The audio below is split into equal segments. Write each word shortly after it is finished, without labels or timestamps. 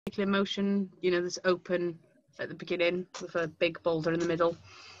particular motion, you know, that's open at the beginning with a big boulder in the middle.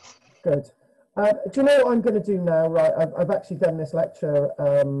 Good. Do you know what I'm going to do now? Right, I've actually done this lecture.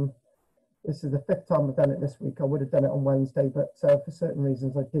 This is the 5th time I've done it this week. I would have done it on Wednesday, but for certain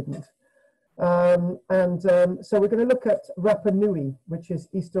reasons I didn't. So we're going to look at Rapa Nui, which is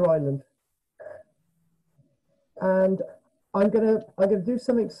Easter Island. And I'm going to do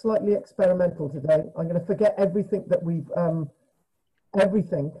something slightly experimental today. I'm going to forget everything that we've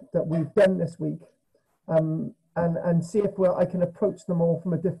done this week, and see if I can approach them all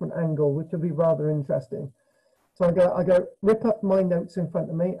from a different angle, which will be rather interesting. So I'm going to rip up my notes in front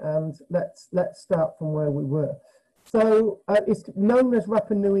of me, and let's start from where we were. So it's known as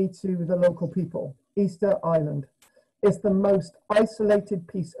Rapa Nui to the local people. Easter Island. It's the most isolated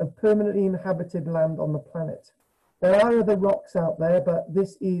piece of permanently inhabited land on the planet. There are other rocks out there, but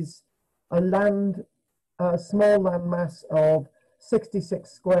this is a small land mass of 66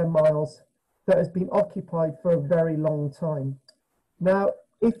 square miles that has been occupied for a very long time. Now,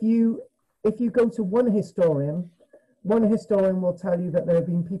 if you go to one historian will tell you that there have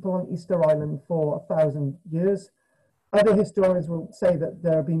been people on Easter Island for 1,000 years. Other historians will say that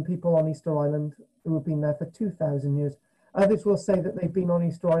there have been people on Easter Island who have been there for 2,000 years. Others will say that they've been on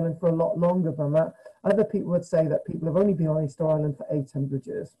Easter Island for a lot longer than that. Other people would say that people have only been on Easter Island for 800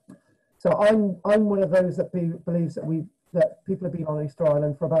 years. So I'm one of those that believes that people have been on Easter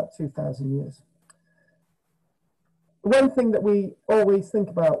Island for about 2,000 years. One thing that we always think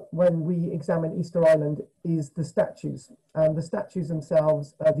about when we examine Easter Island is the statues. And the statues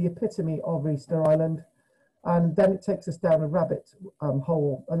themselves are the epitome of Easter Island. And then it takes us down a rabbit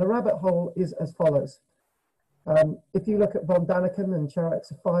hole. And the rabbit hole is as follows. If you look at Von Daniken and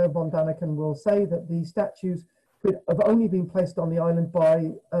Chariots of Fire, Von Daniken will say that the statues have only been placed on the island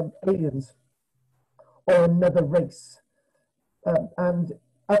by aliens or another race. And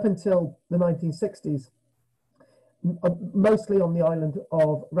up until the 1960s, mostly on the island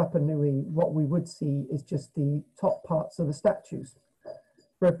of Rapa Nui, what we would see is just the top parts of the statues.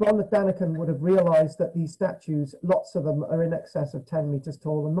 But Von Daniken would have realized that these statues, lots of them are in excess of 10 meters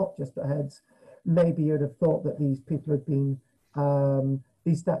tall and not just the heads. Maybe you'd have thought that these people had been,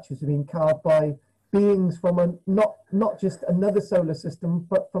 these statues have been carved by beings from not just another solar system,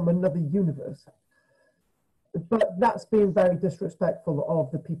 but from another universe. But that's being very disrespectful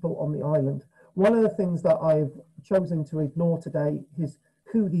of the people on the island. One of the things that I've chosen to ignore today is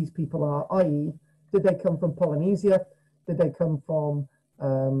who these people are, i.e., did they come from Polynesia? Did they come from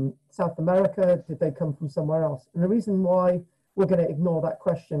South America? Did they come from somewhere else? And the reason why we're going to ignore that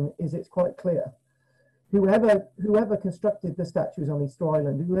question is it's quite clear. Whoever constructed the statues on Easter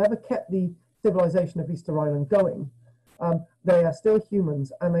Island, whoever kept the civilization of Easter Island going, they are still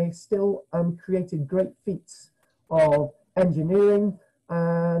humans, and they still created great feats of engineering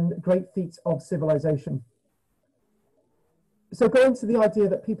and great feats of civilization. So going to the idea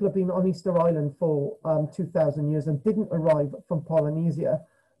that people have been on Easter Island for 2,000 years and didn't arrive from Polynesia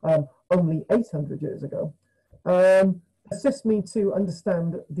only 800 years ago, assists me to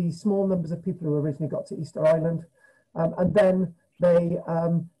understand the small numbers of people who originally got to Easter Island, and then they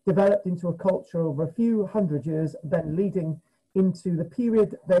developed into a culture over a few hundred years, then leading into the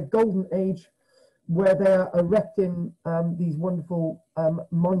period, their golden age, where they are erecting these wonderful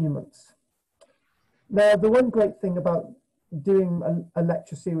monuments. Now, the one great thing about doing a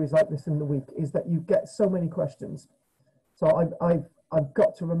lecture series like this in the week is that you get so many questions. So I've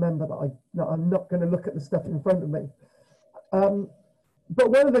got to remember that I'm not going to look at the stuff in front of me. But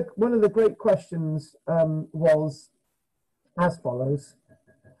one of the great questions was as follows: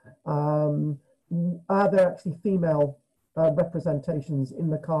 are there actually female representations in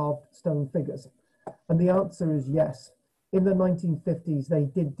the carved stone figures? And the answer is yes. In the 1950s, they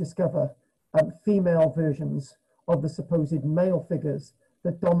did discover female versions of the supposed male figures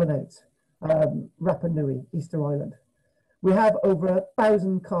that dominate Rapa Nui, Easter Island. We have over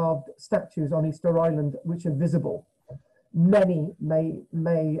 1,000 carved statues on Easter Island which are visible. Many may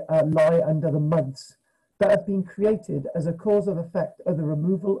lie under the muds that have been created as a cause of effect of the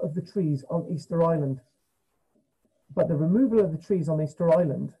removal of the trees on Easter Island. But the removal of the trees on Easter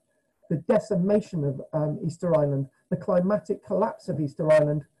Island, the decimation of Easter Island, the climatic collapse of Easter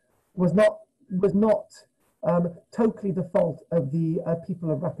Island was not totally the fault of the people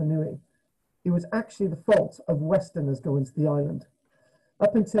of Rapa Nui. It was actually the fault of Westerners going to the island.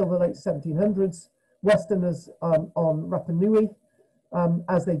 Up until the late 1700s, Westerners on Rapa Nui,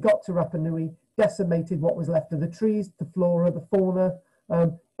 as they got to Rapa Nui, decimated what was left of the trees, the flora, the fauna,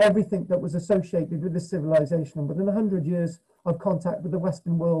 everything that was associated with the civilization. And within 100 years of contact with the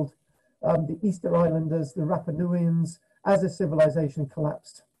Western world, the Easter Islanders, the Rapa Nuians, as a civilization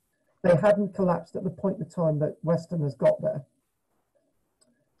collapsed. They hadn't collapsed at the point in time that Westerners got there.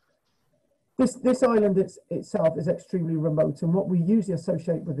 This island itself is extremely remote, and what we usually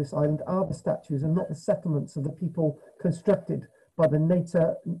associate with this island are the statues and not the settlements of the people constructed by the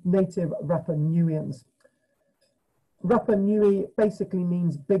native Rapa Nuians. Rapa Nui basically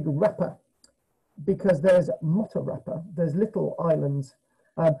means big Rapa, because there's Mota Rapa, there's little islands,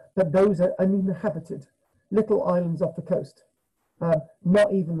 but those are uninhabited, little islands off the coast,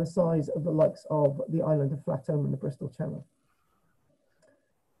 not even the size of the likes of the island of Flatholm and the Bristol Channel.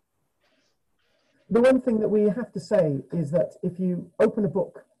 The one thing that we have to say is that if you open a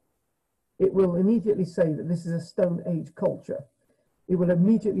book, it will immediately say that this is a Stone Age culture. It will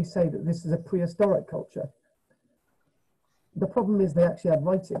immediately say that this is a prehistoric culture. The problem is they actually had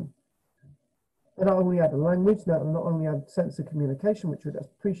writing. They not only had a language, not only had sense of communication, which we'd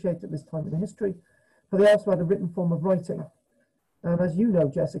appreciate at this time in history, but they also had a written form of writing. And as you know,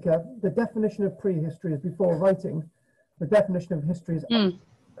 Jessica, the definition of prehistory is before writing. The definition of history is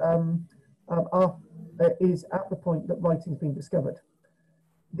is at the point that writing's been discovered.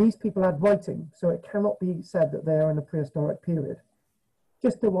 These people had writing, so it cannot be said that they are in a prehistoric period.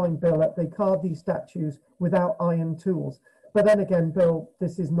 Just to wind Bill up, they carved these statues without iron tools. But then again, Bill,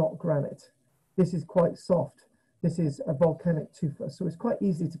 this is not granite. This is quite soft. This is a volcanic tufa, so it's quite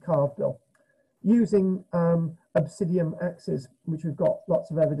easy to carve, Bill. Using obsidian axes, which we've got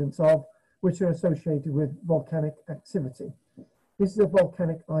lots of evidence of, which are associated with volcanic activity. This is a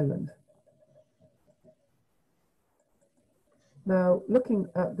volcanic island. Now, looking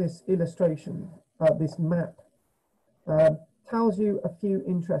at this illustration, this map, tells you a few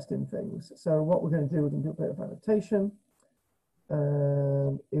interesting things. So what we're going to do, we're going to do a bit of annotation.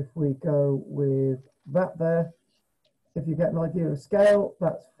 If we go with that there, if you get an idea of scale,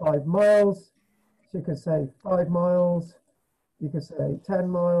 that's 5 miles. So you could say 5 miles, you could say 10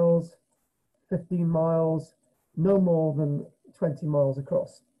 miles, 15 miles, no more than 20 miles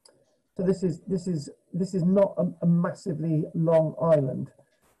across. So this is not a massively long island,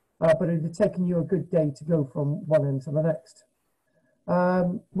 but it had taken you a good day to go from one end to the next.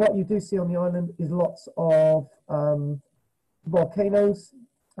 What you do see on the island is lots of volcanoes,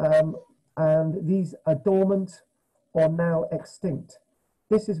 and these are dormant or now extinct.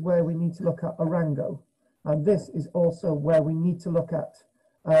 This is where we need to look at Orango, and this is also where we need to look at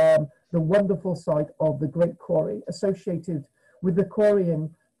the wonderful site of the Great Quarry, associated with the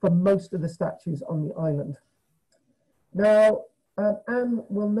quarrying for most of the statues on the island. Now, Anne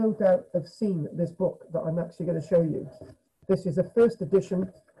will no doubt have seen this book that I'm actually going to show you. This is a first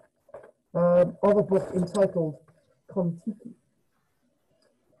edition of a book entitled Kontiki.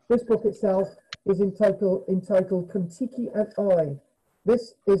 This book itself is entitled Kontiki and I.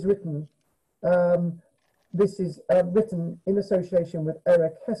 This is written written in association with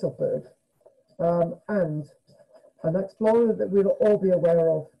Eric Hesselberg, and an explorer that we'll all be aware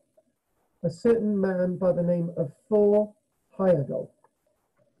of, a certain man by the name of Thor Heyerdahl.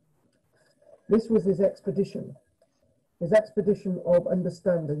 This was his expedition of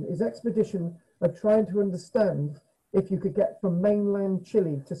understanding, his expedition of trying to understand if you could get from mainland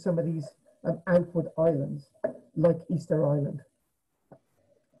Chile to some of these outward islands, like Easter Island.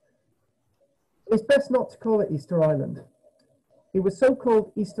 It's best not to call it Easter Island. It was so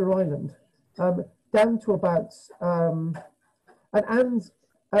called Easter Island down to about, and Anne's,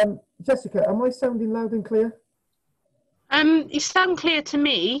 Jessica, am I sounding loud and clear? You sound clear to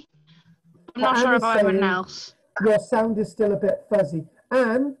me. I'm not sure about everyone else. Your sound is still a bit fuzzy.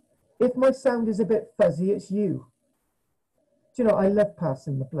 Anne, if my sound is a bit fuzzy, it's you. Do you know, I love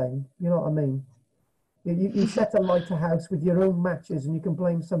passing the blame. You know what I mean? You set a light a house with your own matches and you can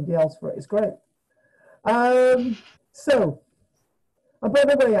blame somebody else for it. It's great. So, and by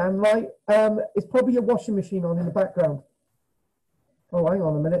the way, Anne, right, it's probably a washing machine on in the background. Oh, hang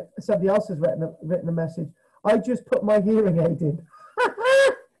on a minute. Somebody else has written a message. I just put my hearing aid in.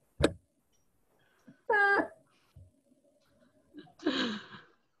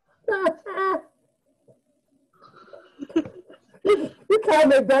 You can't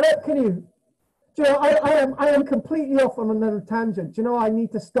make that up, can you? Do you know, I am completely off on another tangent. Do you know, I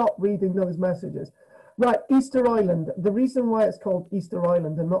need to stop reading those messages. Right, Easter Island. The reason why it's called Easter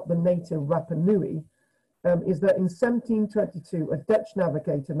Island and not the native Rapa Nui is that in 1722, a Dutch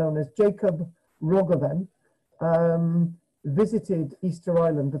navigator known as Jacob Roggeveen visited Easter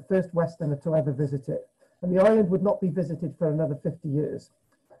Island, the first Westerner to ever visit it. And the island would not be visited for another 50 years.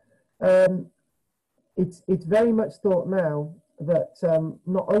 It's very much thought now that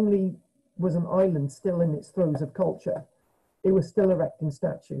not only was an island still in its throes of culture, it was still erecting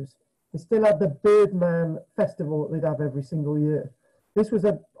statues. It still had the Birdman festival that they'd have every single year. This was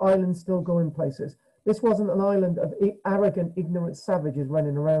an island still going places. This wasn't an island of arrogant, ignorant savages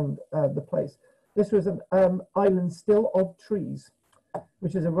running around the place. This was an island still of trees,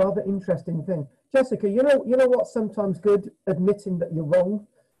 which is a rather interesting thing. Jessica, you know what's sometimes good? Admitting that you're wrong.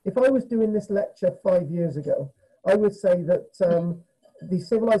 If I was doing this lecture 5 years ago, I would say that the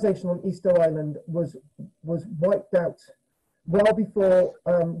civilization on Easter Island was wiped out well before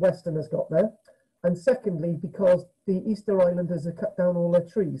Westerners got there. And secondly, because the Easter Islanders have cut down all their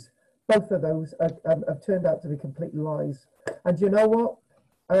trees. Both of those have turned out to be complete lies. And you know what?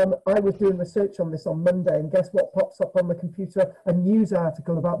 I was doing research on this on Monday, and guess what pops up on the computer? A news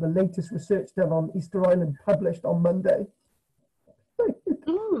article about the latest research done on Easter Island published on Monday.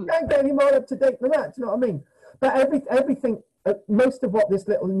 Can't get any more up to date than that, do you know what I mean? But everything, most of what this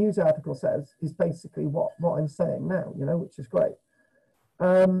little news article says is basically what I'm saying now, you know, which is great.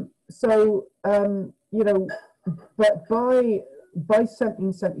 You know, but by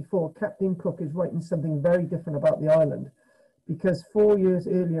 1774, Captain Cook is writing something very different about the island, because 4 years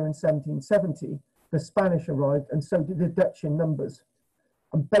earlier in 1770, the Spanish arrived, and so did the Dutch in numbers.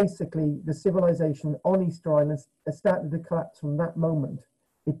 And basically, the civilization on Easter Island started to collapse from that moment.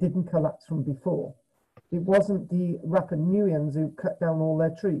 It didn't collapse from before. It wasn't the Rapa Nuians who cut down all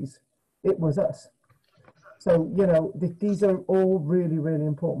their trees. It was us. So, you know, these are all really, really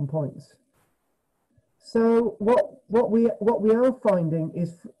important points. So what we are finding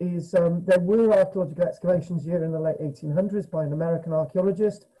is there were archaeological excavations here in the late 1800s by an American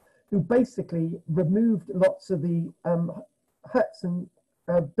archaeologist who basically removed lots of the huts and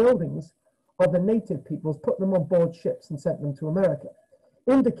buildings of the native peoples, put them on board ships and sent them to America,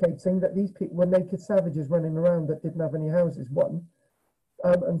 indicating that these people were naked savages running around that didn't have any houses, one.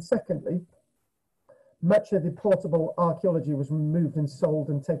 And secondly, much of the portable archaeology was removed and sold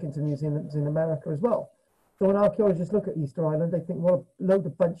and taken to museums in America as well. So when archaeologists look at Easter Island, they think, what a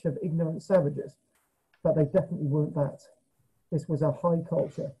bunch of ignorant savages. But they definitely weren't that. This was a high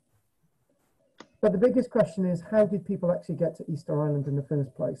culture. But the biggest question is, how did people actually get to Easter Island in the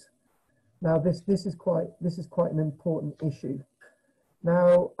first place? Now, this is quite an important issue.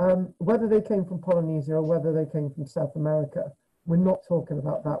 Now, whether they came from Polynesia or whether they came from South America, we're not talking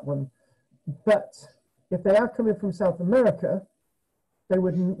about that one. But if they are coming from South America, they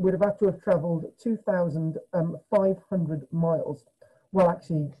would have had to have traveled 2,500 miles. Well,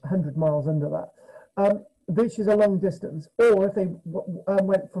 actually, 100 miles under that, which is a long distance. Or if they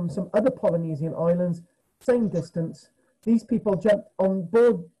went from some other Polynesian islands, same distance, these people jumped on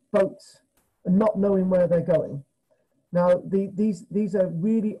board boats and not knowing where they're going. Now, these are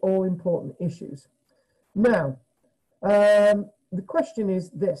really all important issues. Now, the question is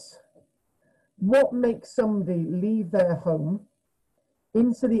this. What makes somebody leave their home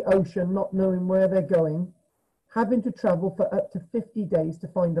into the ocean, not knowing where they're going, having to travel for up to 50 days to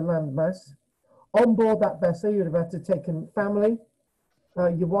find a landmass? On board that vessel, you'd have had to take in family,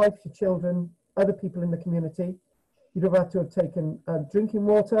 your wife, your children, other people in the community. You'd have had to have taken drinking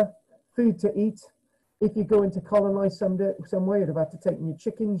water, food to eat. If you're going to colonize somewhere, you'd have had to take your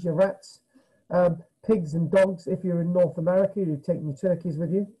chickens, your rats, pigs and dogs. If you're in North America, you'd have taken your turkeys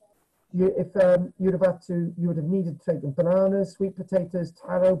with you. You would have needed to take bananas, sweet potatoes,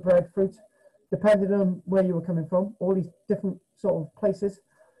 taro, breadfruit, depending on where you were coming from, all these different sort of places.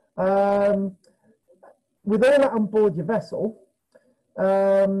 With all that on board your vessel,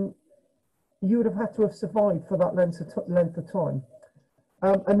 you would have had to have survived for that length of time.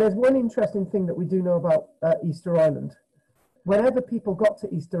 And there's one interesting thing that we do know about Easter Island. Whenever people got to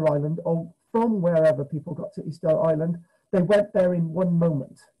Easter Island, or from wherever people got to Easter Island, they went there in one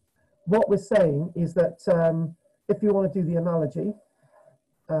moment. What we're saying is that if you want to do the analogy,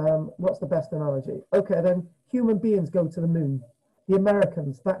 what's the best analogy? Okay, then human beings go to the moon. The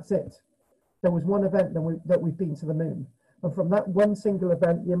Americans, that's it. There was one event that we've been to the moon. And from that one single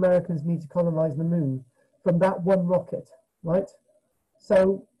event, the Americans need to colonize the moon from that one rocket, right?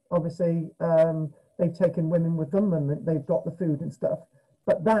 So obviously they've taken women with them and they've got the food and stuff.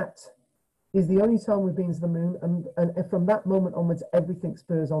 But that is the only time we've been to the moon, and from that moment onwards, everything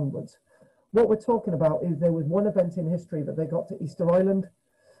spurs onwards. What we're talking about is there was one event in history that they got to Easter Island,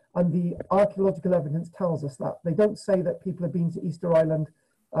 and the archaeological evidence tells us that. They don't say that people have been to Easter Island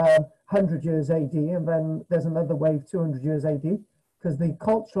 100 years AD, and then there's another wave 200 years AD, because the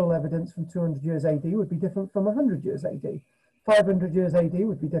cultural evidence from 200 years AD would be different from 100 years AD. 500 years AD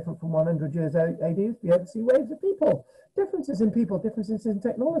would be different from 100 years AD. You'd be able to see waves of people, differences in people, differences in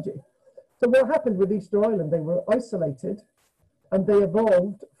technology. So what happened with Easter Island, they were isolated and they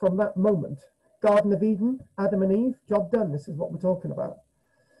evolved from that moment. Garden of Eden, Adam and Eve, job done. This is what we're talking about.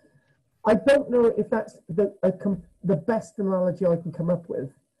 I don't know if that's the best analogy I can come up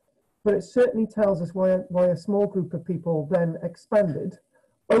with, but it certainly tells us why a small group of people then expanded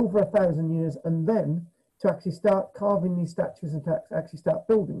over 1,000 years, and then to actually start carving these statues and to actually start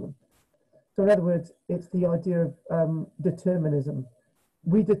building them. So in other words, it's the idea of determinism.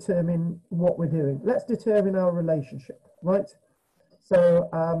 We determine what we're doing. Let's determine our relationship, right? So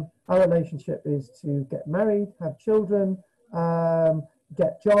our relationship is to get married, have children,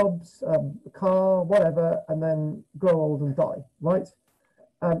 get jobs, a car, whatever, and then grow old and die, right?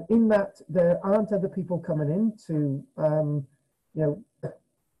 In that, there aren't other people coming in to,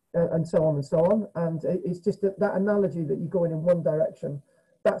 and so on and so on. And it's just that analogy that you're going in one direction.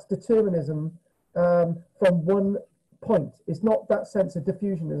 That's determinism from one point. It's not that sense of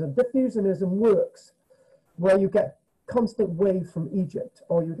diffusionism. Diffusionism works where you get constant waves from Egypt,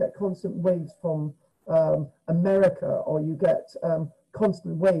 or you get constant waves from America, or you get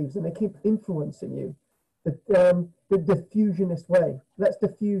constant waves, and they keep influencing you. The diffusionist way. Let's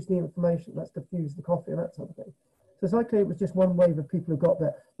diffuse the information. Let's diffuse the coffee and that sort of thing. So it's likely it was just one wave of people who got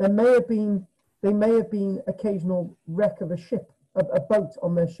there. There may have been occasional wreck of a ship, a boat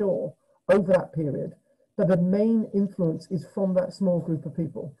on their shore over that period, but the main influence is from that small group of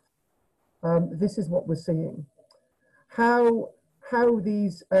people. This is what we're seeing. How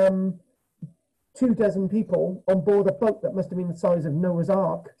these 24 people on board a boat that must have been the size of Noah's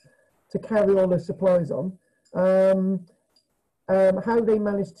Ark to carry all their supplies on, how they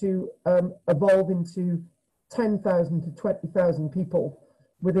managed to evolve into 10,000 to 20,000 people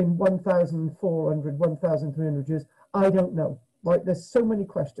within 1,400, 1,300 years, I don't know. Right? There's so many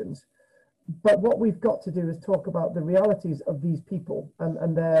questions. But what we've got to do is talk about the realities of these people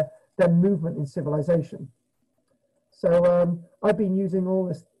and their movement in civilization. So I've been using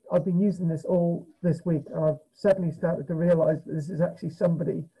this all this week, and I've suddenly started to realize that this is actually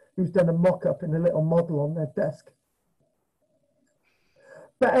somebody who's done a mock-up in a little model on their desk.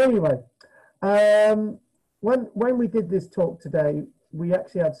 But anyway, when we did this talk today, we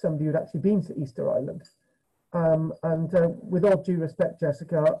actually had somebody who'd actually been to Easter Island. With all due respect,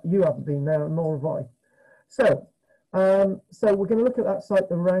 Jessica, you haven't been there, nor have I. So we're going to look at that site,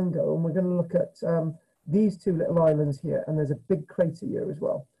 the Rango, and we're going to look at these two little islands here, and there's a big crater here as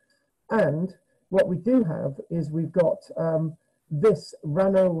well. And what we do have is we've got this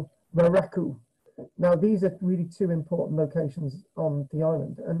Rano Varaku. Now, these are really two important locations on the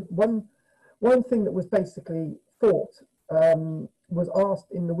island. And one thing that was basically thought, was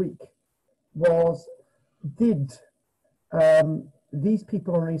asked in the week, was did these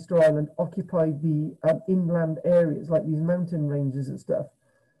people on Easter Island occupy the inland areas, like these mountain ranges and stuff?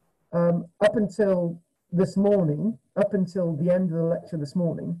 Up until this morning, up until the end of the lecture this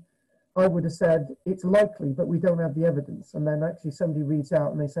morning, I would have said it's likely, but we don't have the evidence. And then actually somebody reads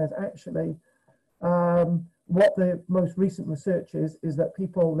out and they says, actually, what the most recent research is that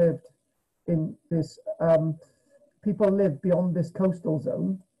people lived in this, people lived beyond this coastal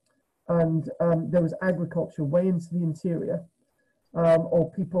zone, and there was agriculture way into the interior,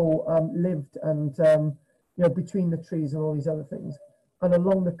 or people lived and between the trees and all these other things. And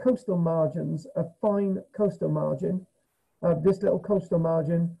along the coastal margins, a fine coastal margin, this little coastal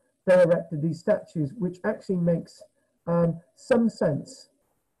margin, they erected these statues, which actually makes some sense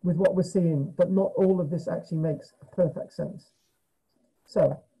with what we're seeing, but not all of this actually makes perfect sense.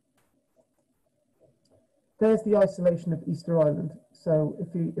 So there's the isolation of Easter Island. So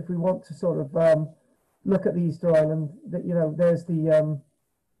if we want to sort of look at the Easter Island, that there's the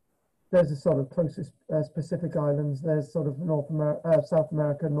sort of closest Pacific islands. There's sort of South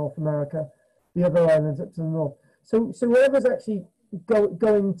America, North America, the other islands up to the north. So wherever's actually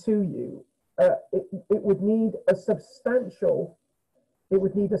going to you, it would need a substantial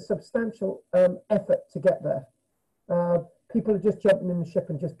effort to get there. People are just jumping in the ship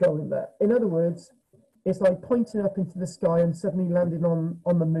and just going there. In other words, it's like pointing up into the sky and suddenly landing on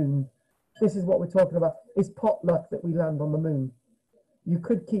the moon. This is what we're talking about. It's pot luck that we land on the moon. You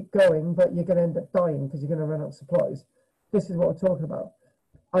could keep going, but you're going to end up dying because you're going to run out of supplies. This is what we're talking about.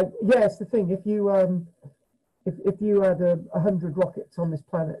 Yeah, it's the thing. If you had 100 rockets on this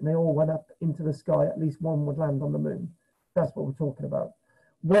planet and they all went up into the sky, at least one would land on the moon. That's what we're talking about.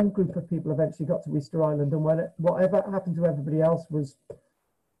 One group of people eventually got to Easter Island, and whatever happened to everybody else was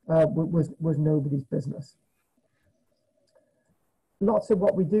nobody's business. Lots of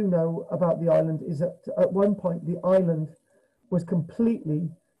what we do know about the island is that at one point the island was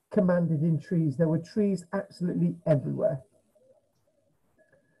completely commanded in trees. There were trees absolutely everywhere.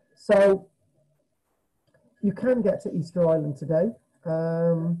 So you can get to Easter Island today.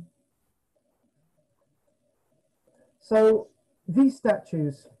 So these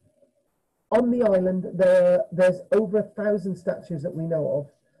statues, on the island, there's over 1,000 statues that we know of.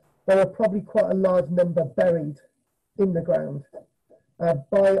 There are probably quite a large number buried in the ground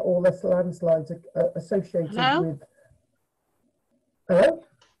by all the landslides associated with. Hello?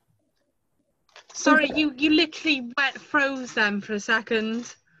 Sorry, you literally froze them for a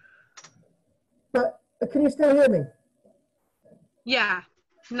second. But can you still hear me? Yeah,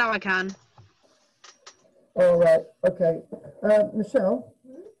 now I can. All right, okay. Michelle,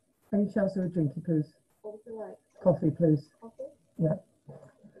 any chance of a drinky, please? What would you like? Coffee, please. Coffee? Yeah.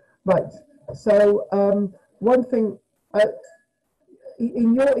 Right. So one thing,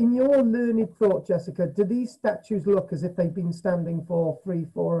 in your learned thought, Jessica, do these statues look as if they've been standing for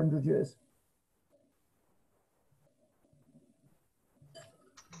 300-400 years?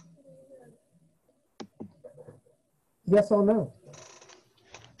 Yes or no?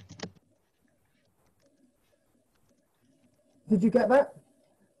 Did you get that?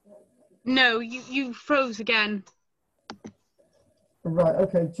 No, you froze again. Right.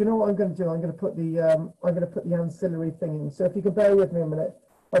 Okay. Do you know what I'm going to do? I'm going to put the ancillary thing in. So if you can bear with me a minute.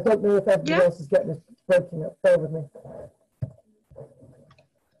 I don't know if everybody else is getting this breaking up. Bear with me.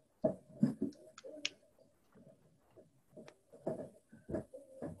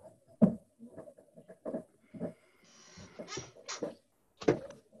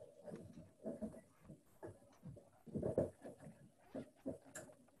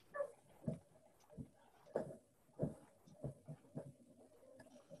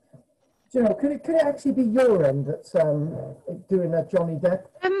 Do you know, could it actually be your end that's doing that Johnny Depp?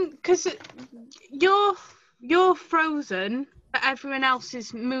 Because you're frozen, but everyone else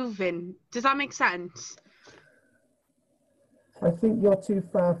is moving. Does that make sense? I think you're too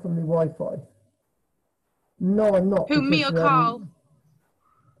far from the Wi-Fi. No, I'm not. Who, me or Carl?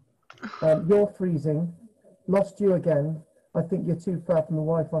 You're freezing. Lost you again. I think you're too far from the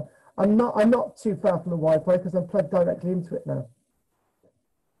Wi-Fi. I'm not too far from the Wi-Fi because I'm plugged directly into it now.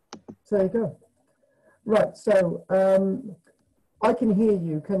 So there you go. Right, so I can hear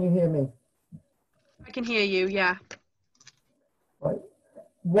you. Can you hear me? I can hear you, yeah. Right.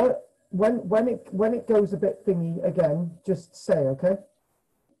 When it goes a bit thingy again, just say, okay?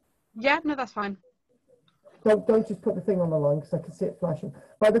 Yeah, no, that's fine. Don't just put the thing on the line because I can see it flashing.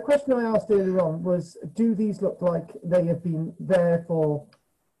 But the question I asked earlier on was, do these look like they have been there for,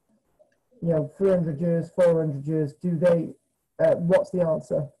 300 years, 400 years? Do they? What's the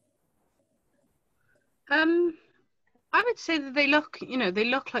answer? I would say that they look, they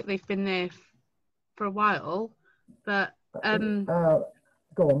look like they've been there for a while, but go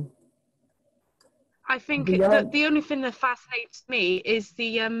on. I think the only thing that fascinates me is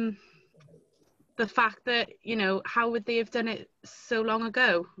the fact that how would they have done it so long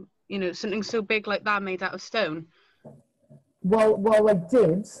ago? Something so big like that made out of stone. Well, they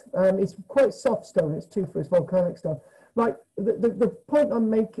did. It's quite soft stone. It's toothless volcanic stone. Like the point I'm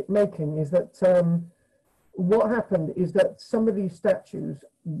making is that. What happened is that some of these statues,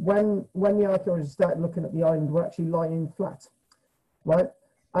 when the archaeologists started looking at the island, were actually lying flat, right?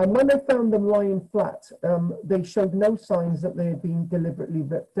 And when they found them lying flat, they showed no signs that they had been deliberately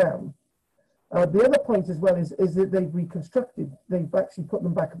ripped down. The other point as well is that they've reconstructed. They've actually put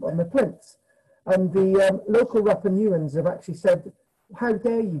them back up on the plinths. And the local Rapa Nuians have actually said, how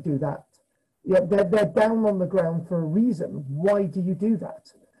dare you do that? Yeah, they're down on the ground for a reason. Why do you do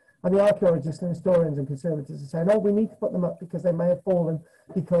that? And the archaeologists and historians and conservators are saying, oh, we need to put them up because they may have fallen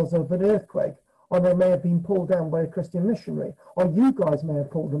because of an earthquake, or they may have been pulled down by a Christian missionary, or you guys may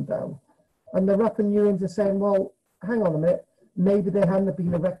have pulled them down. And the Rapa Nuians are saying, well, hang on a minute, maybe they hadn't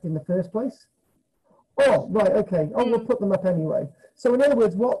been erected in the first place. Oh, right, okay. Oh, we'll put them up anyway. So in other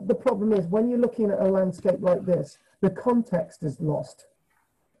words, what the problem is, when you're looking at a landscape like this, the context is lost.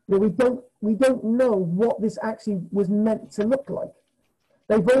 We don't know what this actually was meant to look like.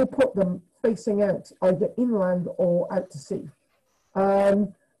 They've all put them facing out, either inland or out to sea.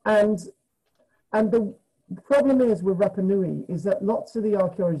 And the problem is with Rapa Nui is that lots of the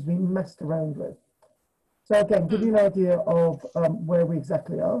archaeology has been messed around with. So again, give you an idea of where we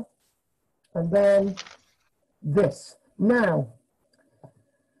exactly are. And then this. Now,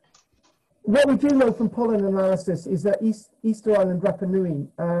 what we do know from pollen analysis is that Easter Island Rapa Nui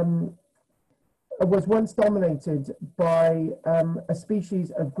was once dominated by a species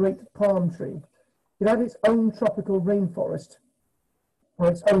of great palm tree. It had its own tropical rainforest, or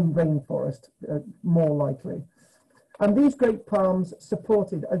its own rainforest, more likely. And these great palms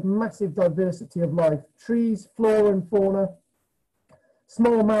supported a massive diversity of life: trees, flora and fauna,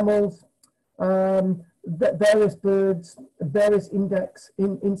 small mammals, various birds, various insects,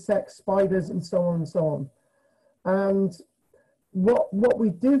 spiders, and so on and so on. And what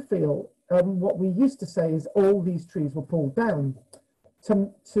we do feel what we used to say is all these trees were pulled down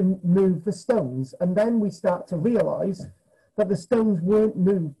to move the stones. And then we start to realize that the stones weren't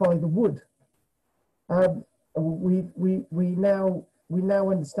moved by the wood. We now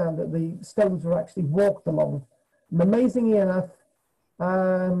understand that the stones were actually walked along. And amazingly enough,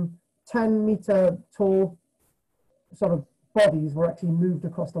 10-meter tall sort of bodies were actually moved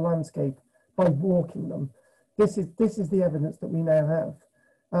across the landscape by walking them. This is the evidence that we now have,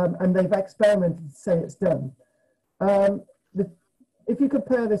 and they've experimented to say it's done. If you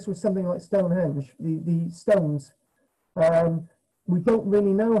compare this with something like Stonehenge, the stones, we don't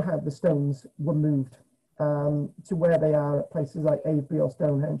really know how the stones were moved to where they are at places like Avebury or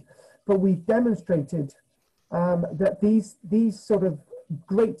Stonehenge, but we've demonstrated that these sort of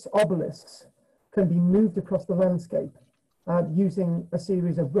great obelisks can be moved across the landscape using a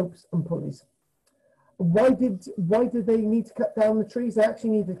series of ropes and pulleys. Why did they need to cut down the trees? They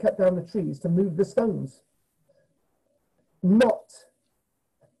actually needed to cut down the trees to move the stones, not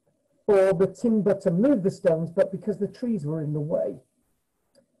for the timber to move the stones, but because the trees were in the way,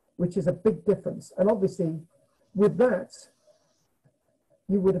 which is a big difference. And obviously, with that,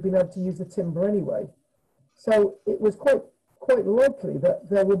 you would have been able to use the timber anyway. So it was quite likely that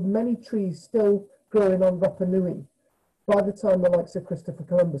there were many trees still growing on Rapa Nui by the time the likes of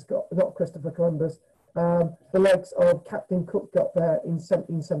the likes of Captain Cook got there in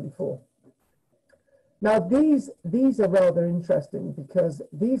 1774. Now these are rather interesting because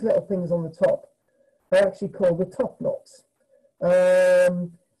these little things on the top are actually called the top knots,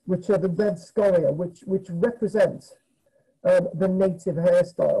 which are the red scoria, which represent the native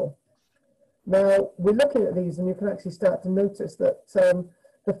hairstyle. Now we're looking at these, and you can actually start to notice that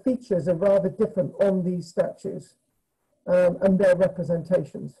the features are rather different on these statues and their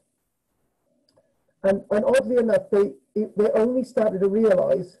representations. And oddly enough, they only started to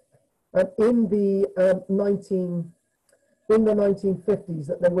realise in the 1950s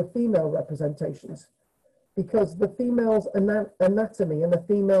that there were female representations, because the female's anatomy and the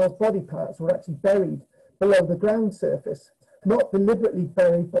female's body parts were actually buried below the ground surface, not deliberately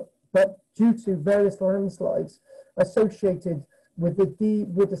buried, but due to various landslides associated with the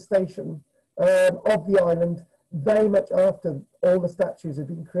dewoodistation of the island very much after all the statues had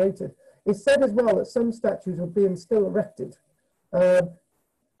been created. It's said as well that some statues were being still erected,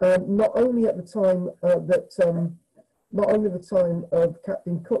 not only at the time not only the time of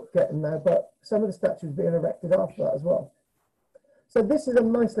Captain Cook getting there, but some of the statues being erected after that as well. So this is a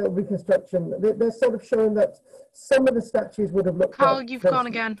nice little reconstruction. They're sort of showing that some of the statues would have looked Carl, like... you've gone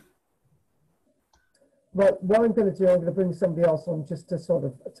again. Right, what I'm going to do, I'm going to bring somebody else on just to sort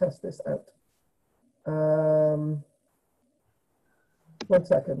of test this out. 1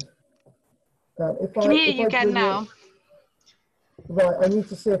 second. I can hear you again now. Right, I need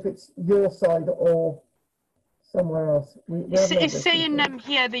to see if it's your side or somewhere else. It's saying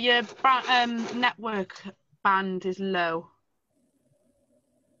here that your network band is low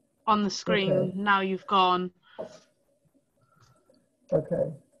on the screen. Okay. Now you've gone.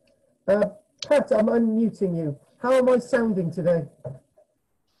 Okay. Pat, I'm unmuting you. How am I sounding today?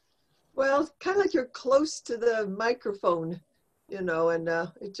 Well, kind of like you're close to the microphone, you know, and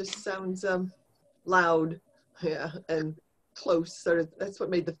it just sounds loud, yeah, and close. Sort of. That's what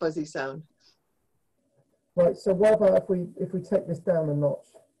made the fuzzy sound. Right. So what about if we take this down a notch?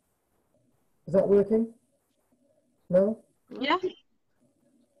 Is that working? No. Yeah.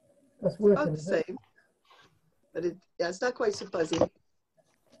 That's working. About the same, but it's not quite so fuzzy.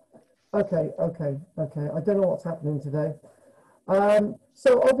 Okay. I don't know what's happening today.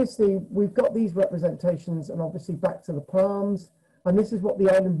 So obviously we've got these representations, and obviously back to the palms, and this is what the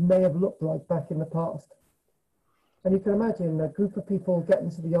island may have looked like back in the past. And you can imagine a group of people getting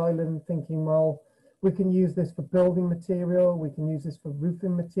to the island thinking, well, we can use this for building material, we can use this for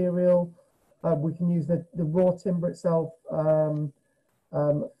roofing material, we can use the raw timber itself for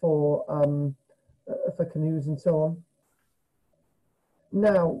canoes and so on.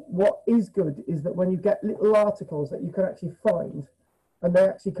 Now, what is good is that when you get little articles that you can actually find, and they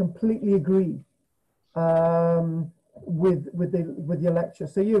actually completely agree with your lecture.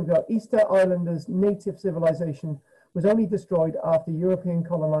 So you've got Easter Islanders' native civilization was only destroyed after European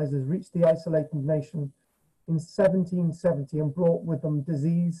colonizers reached the isolated nation in 1770 and brought with them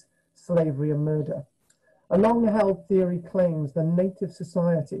disease, slavery, and murder. A long-held theory claims the native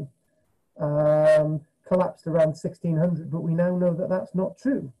society collapsed around 1600, but we now know that that's not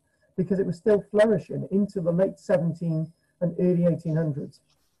true because it was still flourishing into the late 17 and early 1800s.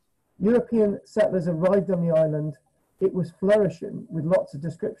 European settlers arrived on the island. It was flourishing with lots of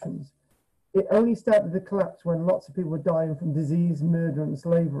descriptions. It only started to collapse when lots of people were dying from disease, murder, and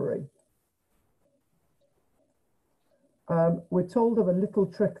slavery. we're told of a little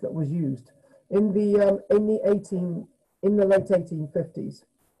trick that was used in the late 1850s.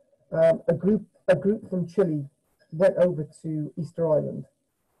 A group from Chile went over to Easter Island,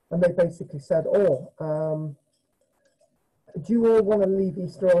 and they basically said, "Oh, do you all want to leave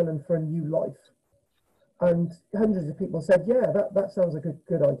Easter Island for a new life?" And hundreds of people said, "Yeah, that sounds like a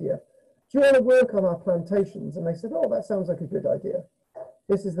good idea. Do you want to work on our plantations?" And they said, "Oh, that sounds like a good idea."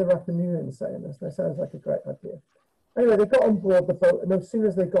 This is the Rapa Nuians saying this. That sounds like a great idea. Anyway, they got on board the boat, and as soon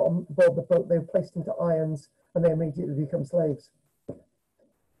as they got on board the boat, they were placed into irons, and they immediately become slaves.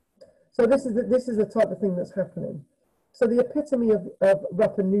 So this is the type of thing that's happening. So the epitome of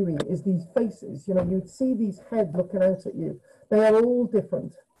Rapa Nui is these faces. You know, you'd see these heads looking out at you. They are all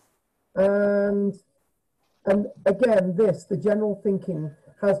different, and again, the general thinking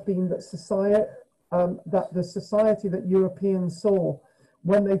has been that the society that Europeans saw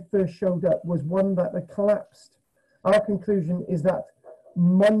when they first showed up was one that had collapsed. Our conclusion is that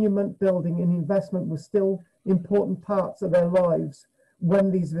monument building and investment was still important parts of their lives when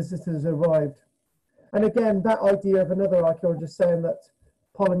these visitors arrived. And again, that idea of another archaeologist saying that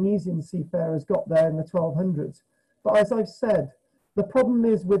Polynesian seafarers got there in the 1200s. But as I've said, the problem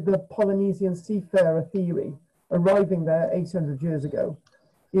is with the Polynesian seafarer theory arriving there 800 years ago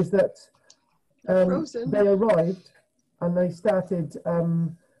is that they arrived and they started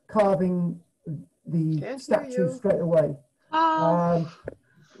carving the statue straight away.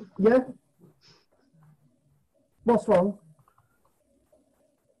 Yeah? What's wrong?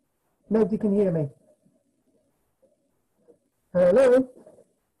 Nobody can hear me. Hello?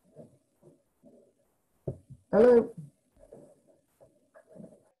 Hello?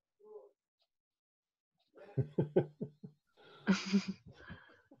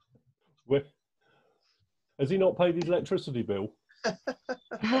 Has he not paid his electricity bill?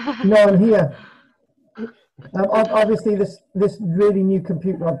 No, I'm here. Obviously, this really new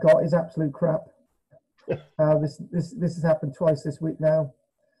computer I've got is absolute crap. This has happened twice this week now.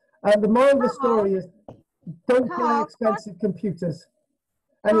 The moral of the story is don't buy expensive computers.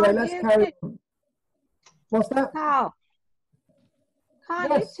 Anyway, let's carry on. What's that? Carl,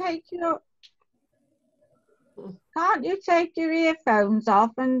 can't you take your earphones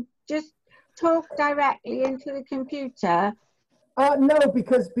off and just talk directly into the computer? No,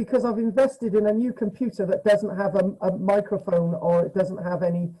 because I've invested in a new computer that doesn't have a microphone, or it doesn't have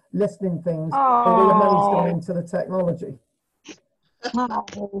any listening things. All the money's gone into the technology.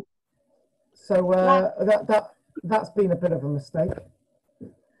 Oh. So that's been a bit of a mistake.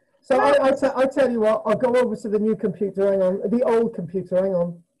 So I tell you what, I'll go over to the new computer. Hang on, the old computer. Hang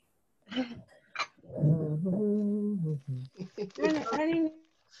on.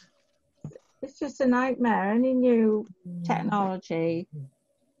 It's just a nightmare. Any new technology.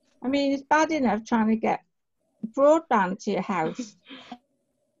 I mean, it's bad enough trying to get broadband to your house.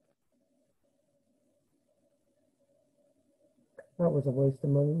 That was a waste of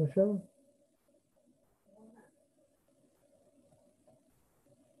money, Michelle.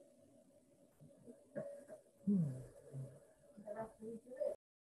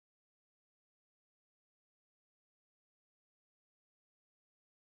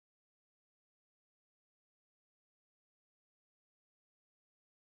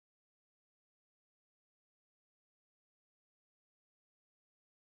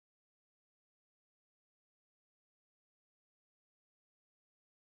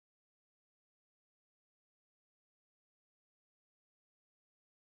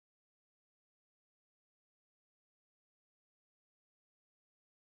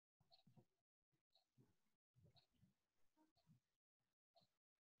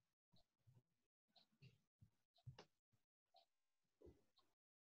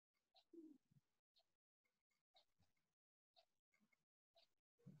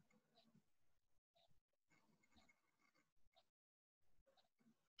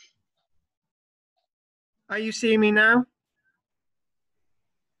 Are you seeing me now?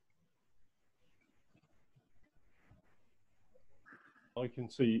 I can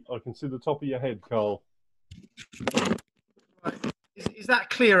see the top of your head, Carl. Right. Is that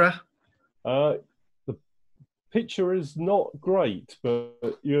clearer? The picture is not great, but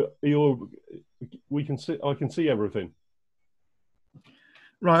I can see everything.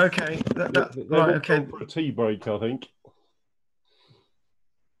 Right. Okay. Right. Okay. For a tea break, I think.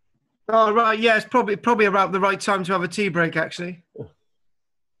 Oh, right. Yeah, it's probably about the right time to have a tea break, actually.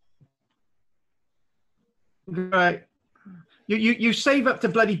 Right. You save up to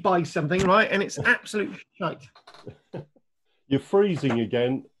bloody buy something, right? And it's absolute shite. You're freezing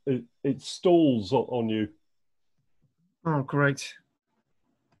again. It stalls on you. Oh, great.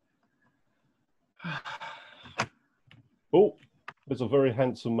 Oh, there's a very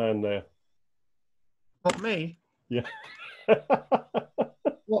handsome man there. Not me. Yeah.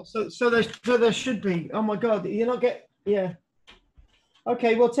 What? So there should be. Oh my God! You're not get. Yeah.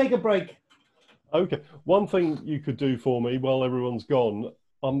 Okay, we'll take a break. Okay. One thing you could do for me while everyone's gone,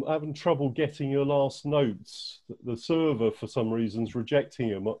 I'm having trouble getting your last notes. The server, for some reason's rejecting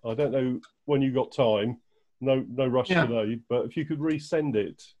them. I don't know when you got time. No rush today. But if you could resend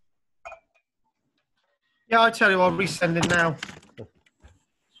it. Yeah, I tell you, I'll resend it now.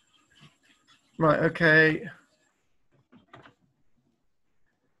 Right. Okay.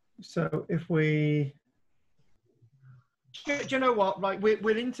 So if we, do you know what? Right,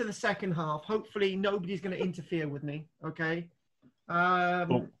 we're into the second half. Hopefully, nobody's going to interfere with me. Okay.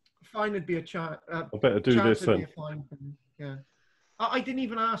 Fine would be a chance. I better do this then. Yeah. I didn't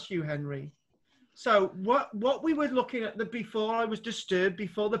even ask you, Henry. So what we were looking at before I was disturbed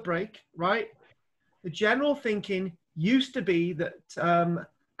before the break, right? The general thinking used to be that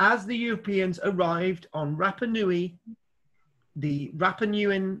as the Europeans arrived on Rapa Nui, the Rapa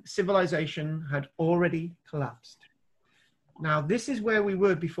Nuian civilization had already collapsed. Now, this is where we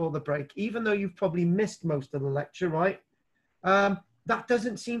were before the break, even though you've probably missed most of the lecture, right? That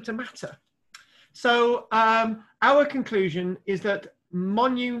doesn't seem to matter. So our conclusion is that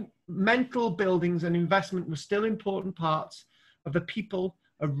monumental buildings and investment were still important parts of the people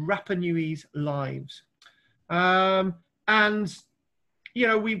of Rapa Nui's lives. And you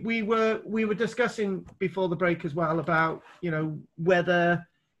know, we were discussing before the break as well about, you know, whether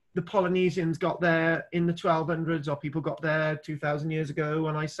the Polynesians got there in the 1200s or people got there 2,000 years ago.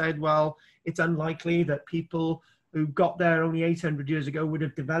 And I said, well, it's unlikely that people who got there only 800 years ago would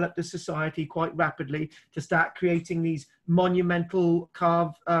have developed a society quite rapidly to start creating these monumental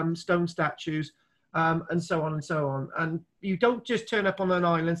carved stone statues and so on and so on. And you don't just turn up on an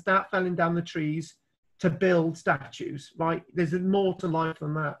island, start felling down the trees to build statues, right? There's more to life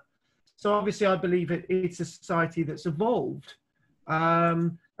than that. So obviously I believe it's a society that's evolved.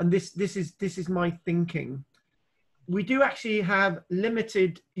 And this is my thinking. We do actually have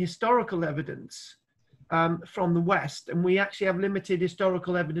limited historical evidence from the West, and we actually have limited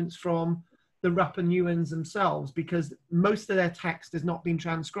historical evidence from the Rapa Nuians themselves, because most of their text has not been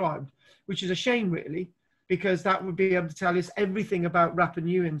transcribed, which is a shame really, because that would be able to tell us everything about Rapa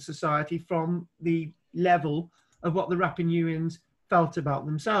Nuian society from the level of what the Rapa Nuians felt about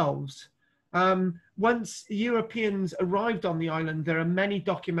themselves. Once Europeans arrived on the island, there are many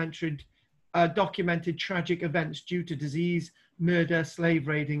documented tragic events due to disease, murder, slave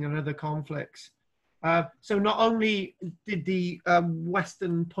raiding, and other conflicts. So not only did the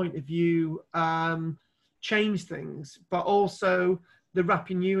Western point of view change things, but also the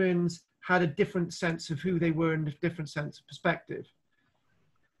Rapa Nuians had a different sense of who they were and a different sense of perspective.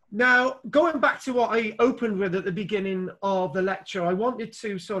 Now, going back to what I opened with at the beginning of the lecture, I wanted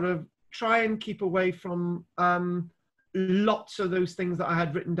to sort of try and keep away from lots of those things that I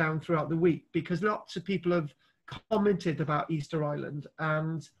had written down throughout the week, because lots of people have commented about Easter Island,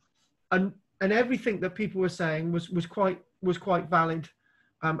 and everything that people were saying was quite valid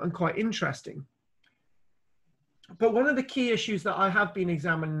and quite interesting. But one of the key issues that I have been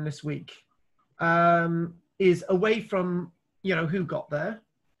examining this week is away from, you know, who got there.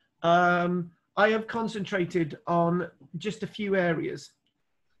 I have concentrated on just a few areas.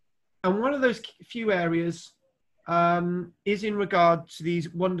 And one of those few areas is in regard to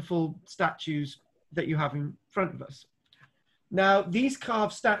these wonderful statues that you have in front of us. Now, these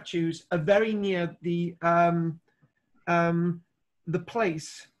carved statues are very near the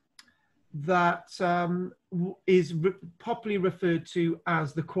place that is popularly referred to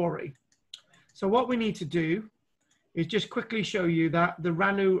as the quarry. So what we need to do is just quickly show you that the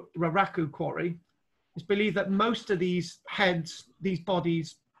Ranu Raraku quarry, it's believed that most of these heads, these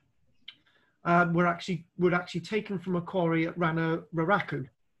bodies, were actually taken from a quarry at Ranu Raraku.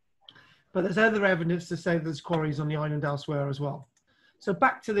 But there's other evidence to say there's quarries on the island elsewhere as well. So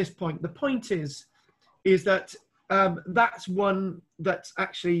back to this point, the point is that that's one that's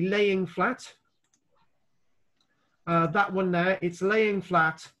actually laying flat. That one there, it's laying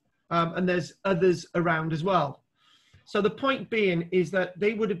flat, and there's others around as well. So the point being is that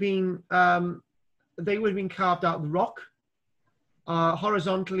they would have been carved out of the rock,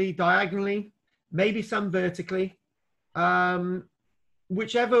 horizontally, diagonally, maybe some vertically.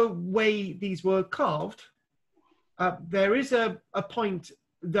 Whichever way these were carved, there is a point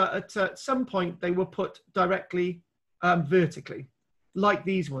that at some point they were put directly vertically, like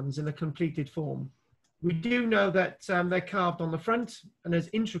these ones in a completed form. We do know that they're carved on the front, and there's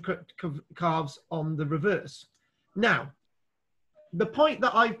intricate carves on the reverse. Now, the point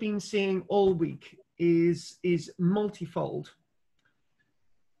that I've been seeing all week is multifold.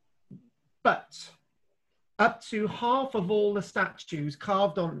 But up to half of all the statues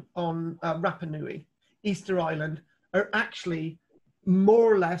carved on Rapa Nui, Easter Island, are actually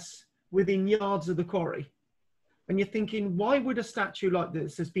more or less within yards of the quarry. And you're thinking, why would a statue like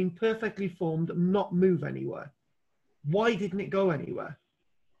this that's been perfectly formed not move anywhere? Why didn't it go anywhere?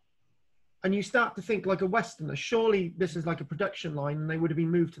 And you start to think like a Westerner, surely this is like a production line and they would have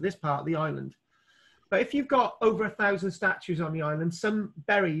been moved to this part of the island. But if you've got over 1,000 statues on the island, some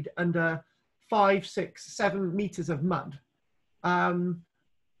buried under 5, 6, 7 meters of mud,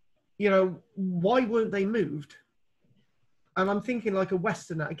 you know, why weren't they moved? And I'm thinking like a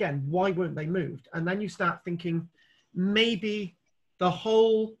Westerner, again, why weren't they moved? And then you start thinking, maybe the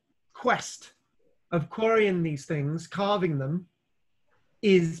whole quest of quarrying these things, carving them,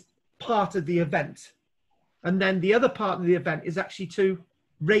 is part of the event. And then the other part of the event is actually to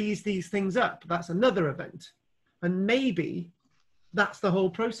raise these things up. That's another event. And maybe that's the whole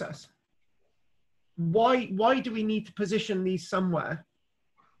process. Why do we need to position these somewhere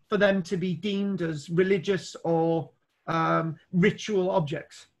for them to be deemed as religious or ritual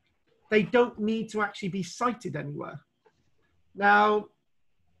objects? They don't need to actually be cited anywhere. Now,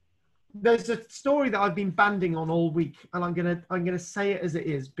 there's a story that I've been banding on all week, and I'm gonna say it as it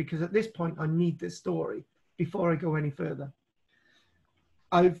is, because at this point I need this story before I go any further.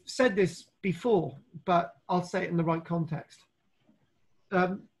 I've said this before, but I'll say it in the right context.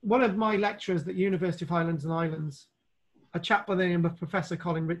 One of my lecturers at the University of Highlands and Islands, a chap by the name of Professor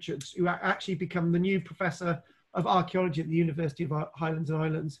Colin Richards, who actually became the new professor of archaeology at the University of Highlands and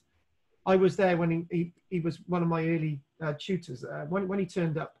Islands. I was there when he was one of my early tutors when he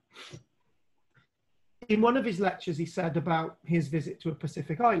turned up. In one of his lectures, he said about his visit to a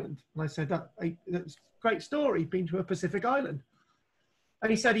Pacific island. And I said, that's a great story, been to a Pacific island. And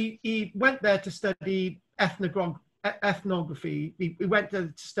he said he went there to study ethnography. He went there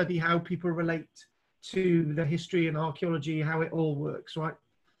to study how people relate to the history and archaeology, how it all works, right?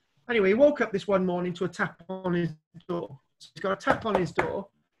 Anyway, he woke up this one morning to a tap on his door. So he's got a tap on his door.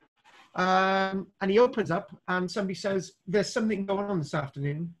 And he opens up and somebody says, there's something going on this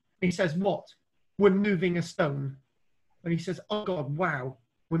afternoon. And he says, what? We're moving a stone. And he says, oh God, wow,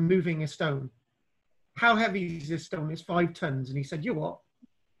 we're moving a stone. How heavy is this stone? It's 5 tons. And he said, you what?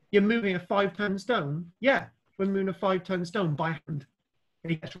 You're moving a 5-ton stone? Yeah, we're moving a 5-ton stone by hand.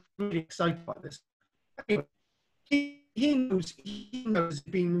 And he gets really excited about this. Anyway, he knows,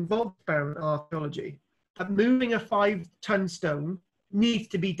 being involved in experimental archaeology, that moving a 5-ton stone needs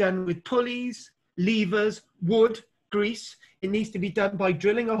to be done with pulleys, levers, wood, grease. It needs to be done by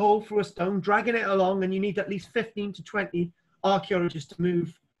drilling a hole through a stone, dragging it along, and you need at least 15 to 20 archaeologists to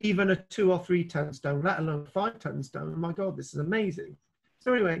move even a 2 or 3 ton stone, let alone a 5-ton stone. Oh my God, this is amazing.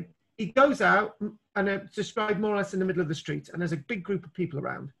 So anyway, he goes out and it's described more or less in the middle of the street, and there's a big group of people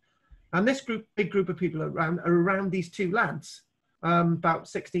around. And this big group of people are around these 2 lads, about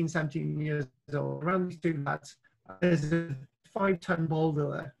 16, 17 years old. Around these 2 lads, there's a 5-ton boulder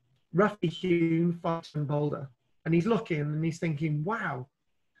there, roughly hewn 5-ton boulder. And he's looking and he's thinking, wow.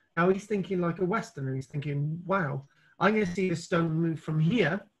 Now he's thinking like a Westerner. He's thinking, wow, I'm going to see the stone move from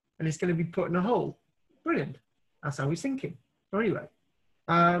here and it's going to be put in a hole. Brilliant. That's how he's thinking. So anyway,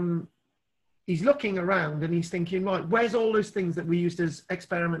 he's looking around and he's thinking, right, where's all those things that we used as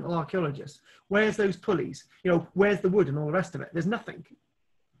experimental archaeologists? Where's those pulleys? You know, where's the wood and all the rest of it? There's nothing.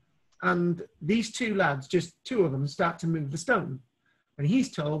 And these 2 lads, just 2 of them, start to move the stone. And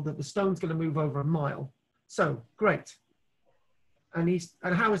he's told that the stone's going to move over a mile. So, great. And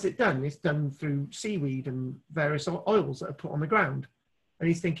how is it done? It's done through seaweed and various oils that are put on the ground. And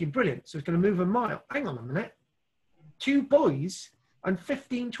he's thinking, brilliant, so it's going to move a mile. Hang on a minute. 2 boys and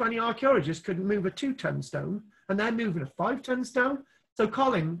 15, 20 archaeologists couldn't move a 2-ton stone, and they're moving a 5-ton stone. So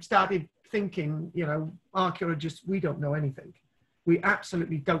Colin started thinking, you know, archaeologists, we don't know anything. We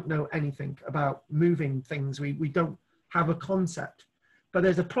absolutely don't know anything about moving things. We don't have a concept. But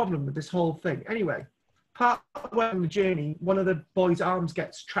there's a problem with this whole thing. Anyway, part way on the journey, one of the boys' arms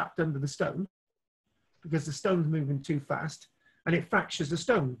gets trapped under the stone because the stone's moving too fast, and it fractures the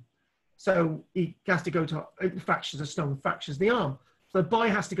stone. So he has to go to, it fractures the stone, fractures the arm. So the boy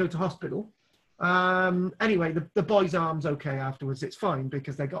has to go to hospital. Anyway, the boy's arm's okay afterwards. It's fine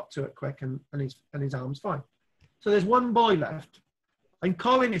because they got to it quick and his arm's fine. So there's 1 boy left. And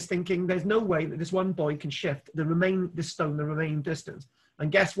Colin is thinking there's no way that this 1 boy can shift the stone the remaining distance.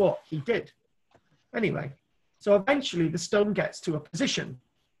 And guess what? He did. Anyway, so eventually the stone gets to a position.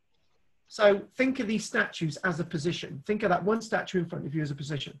 So think of these statues as a position. Think of that 1 statue in front of you as a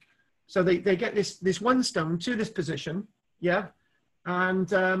position. So they get this 1 stone to this position, yeah? And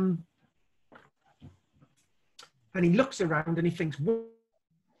And he looks around and he thinks,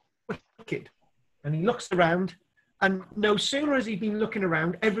 wicked. And he looks around, and no sooner has he been looking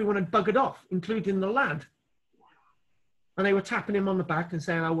around, everyone had buggered off, including the lad. And they were tapping him on the back and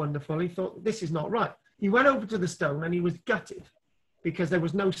saying how wonderful. He thought, this is not right. He went over to the stone and he was gutted because there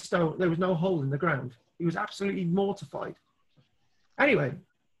was no stone, there was no hole in the ground. He was absolutely mortified. Anyway,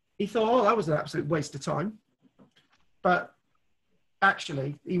 he thought, oh, that was an absolute waste of time. But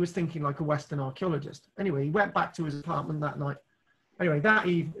actually, he was thinking like a Western archaeologist. Anyway, he went back to his apartment that night. Anyway, that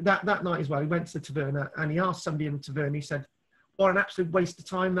night as well, he went to the taverna and he asked somebody in the taverna, he said, what an absolute waste of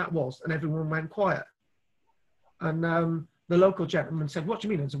time that was. And everyone went quiet. And the local gentleman said, what do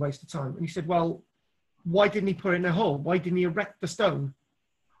you mean it's a waste of time? And he said, well, why didn't he put it in a hole? Why didn't he erect the stone?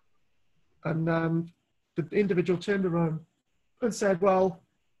 And the individual turned around and said, well,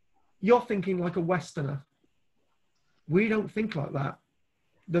 you're thinking like a Westerner. We don't think like that.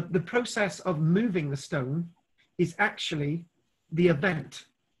 The process of moving the stone is actually the event.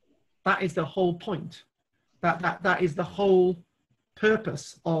 That is the whole point. That is the whole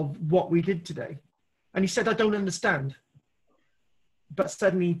purpose of what we did today. And he said, I don't understand. But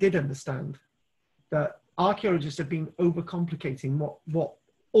suddenly he did understand that archaeologists have been overcomplicating what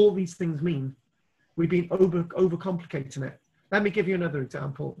all these things mean. We've been overcomplicating it. Let me give you another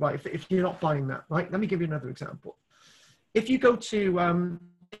example, right? If you're not buying that, right? Let me give you another example. If you go to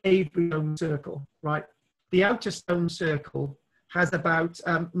Avery Stone Circle, right? The outer stone circle has about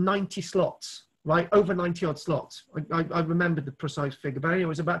 90 slots, right? Over 90 odd slots. I remember the precise figure, but anyway, it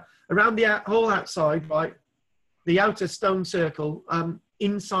was about around the whole outside, right? The outer stone circle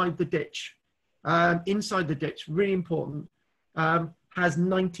inside the ditch, really important, has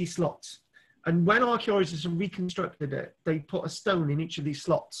 90 slots. And when archaeologists reconstructed it, they put a stone in each of these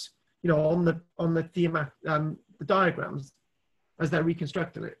slots, you know, on the diagrams as they're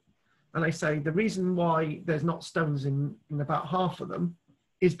reconstructing it. And I say the reason why there's not stones in about half of them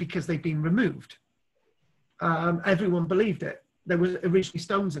is because they've been removed. Everyone believed it. There was originally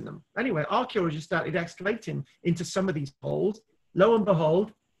stones in them. Anyway, archaeologists started excavating into some of these holes. Lo and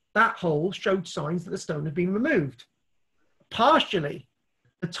behold, that hole showed signs that the stone had been removed. Partially,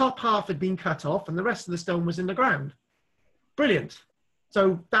 the top half had been cut off and the rest of the stone was in the ground. Brilliant.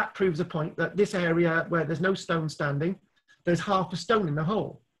 So that proves a point that this area where there's no stone standing, there's half a stone in the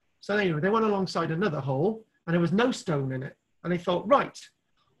hole. So anyway, they went alongside another hole and there was no stone in it. And they thought, right,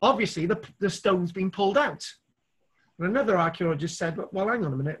 obviously the stone's been pulled out. And another archaeologist said, well, hang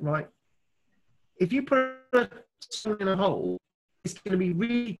on a minute, right? If you put a stone in a hole, it's going to be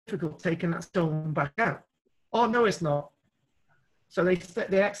really difficult taking that stone back out. Oh, no, it's not. So they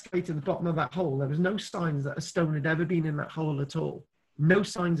excavated the bottom of that hole. There was no signs that a stone had ever been in that hole at all. No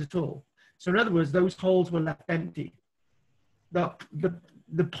signs at all. So in other words, those holes were left empty. The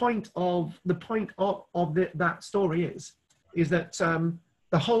point of that story is that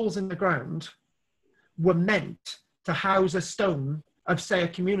the holes in the ground were meant to house a stone of, say, a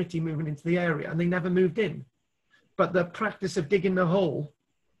community moving into the area, and they never moved in. But the practice of digging the hole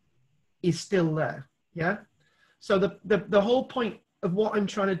is still there. Yeah. So the whole point of what I'm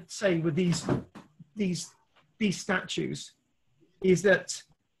trying to say with these statues is that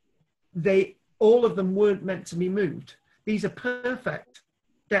all of them weren't meant to be moved. These are perfect.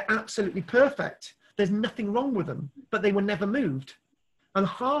 They're absolutely perfect. There's nothing wrong with them, but they were never moved. And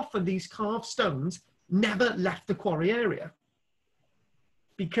half of these carved stones never left the quarry area,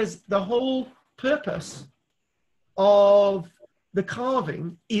 because the whole purpose of the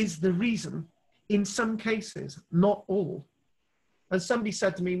carving is the reason in some cases, not all. And somebody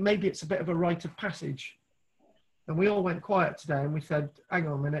said to me, maybe it's a bit of a rite of passage. And we all went quiet today and we said, hang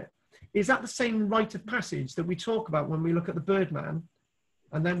on a minute, is that the same rite of passage that we talk about when we look at the Birdman?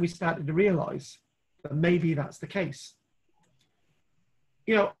 And then we started to realize that maybe that's the case.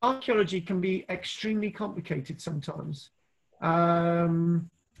 You know, archaeology can be extremely complicated sometimes. Going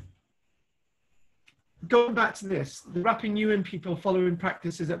back to this, the Rapa Nui people following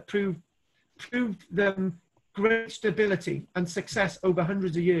practices that proved them great stability and success over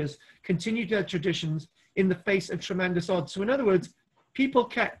hundreds of years, continued their traditions in the face of tremendous odds. So in other words, people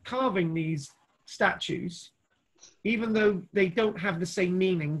kept carving these statues, even though they don't have the same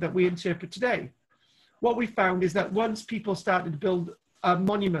meaning that we interpret today. What we found is that once people started to build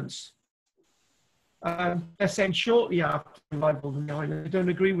monuments, they're saying shortly after arrival in the island, I don't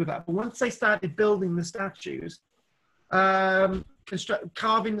agree with that, but once they started building the statues,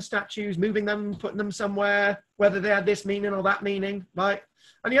 carving the statues, moving them, putting them somewhere, whether they had this meaning or that meaning, right?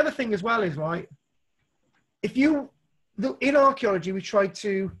 And the other thing as well is, right, in archaeology, we try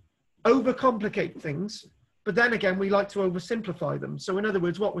to overcomplicate things, but then again, we like to oversimplify them. So in other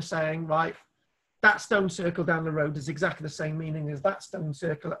words, what we're saying, right, that stone circle down the road has exactly the same meaning as that stone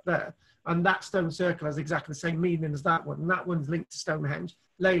circle up there. And that stone circle has exactly the same meaning as that one. And that one's linked to Stonehenge,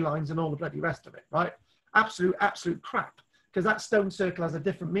 ley lines, and all the bloody rest of it, right? Absolute crap. Because that stone circle has a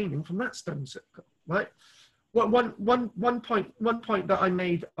different meaning from that stone circle, right? One point that I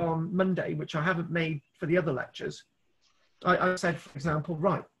made on Monday, which I haven't made for the other lectures, I said, for example,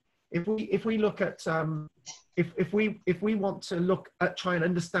 right, if we look at if we want to look at try and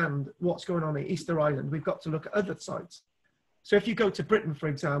understand what's going on at Easter Island, we've got to look at other sites. So if you go to Britain, for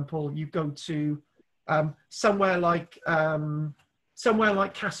example, you go to somewhere like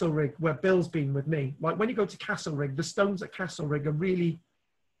Castlerig, where Bill's been with me. Like when you go to Castlerig, the stones at Castlerig are really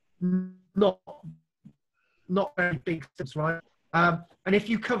not very big stones, right? And if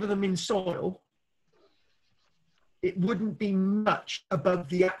you cover them in soil, it wouldn't be much above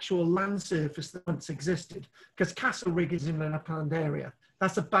the actual land surface that once existed, because Castlerig is in an upland area.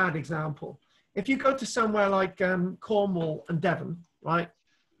 That's a bad example. If you go to somewhere like Cornwall and Devon, right,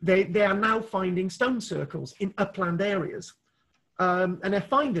 they are now finding stone circles in upland areas. And they're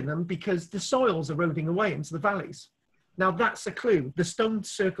finding them because the soil's eroding away into the valleys. Now that's a clue. The stone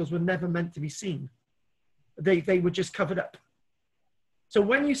circles were never meant to be seen. They were just covered up. So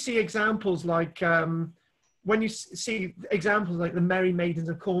when you see examples like, the Merry Maidens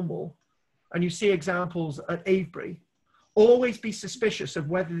of Cornwall, and you see examples at Avebury, always be suspicious of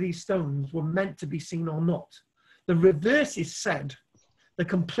whether these stones were meant to be seen or not. The reverse is said, the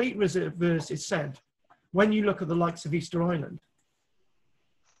complete reverse is said, when you look at the likes of Easter Island.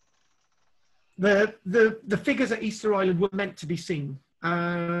 The figures at Easter Island were meant to be seen,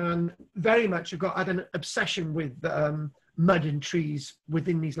 and very much had an obsession with mud and trees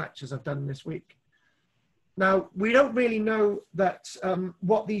within these lectures I've done this week. Now, we don't really know that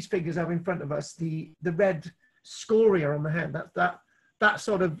what these figures have in front of us, the red scoria on the head, that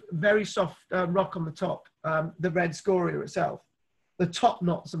sort of very soft rock on the top, the red scoria itself, the top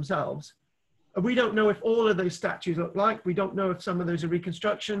knots themselves. We don't know if all of those statues look like. We don't know if some of those are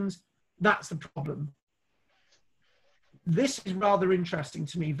reconstructions. That's the problem. This is rather interesting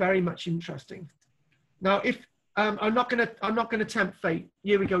to me, very much interesting. Now, if I'm not going to tempt fate.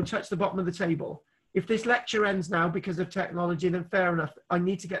 Here we go. Touch the bottom of the table. If this lecture ends now because of technology, then fair enough. I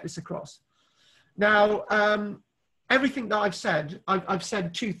need to get this across. Now, everything that I've said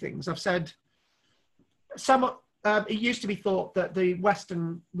two things. I've said it used to be thought that the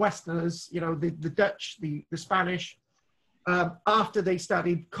Westerners, you know, the Dutch, the Spanish, after they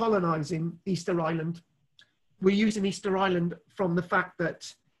started colonizing Easter Island, were using Easter Island from the fact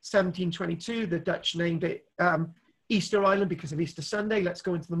that 1722, the Dutch named it Easter Island because of Easter Sunday. Let's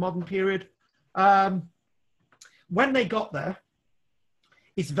go into the modern period. When they got there,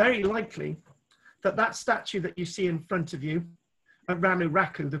 it's very likely that statue that you see in front of you at Ranu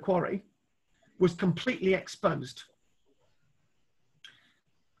Raku, the quarry, was completely exposed.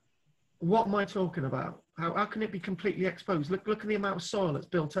 What am I talking about? How can it be completely exposed? Look at the amount of soil that's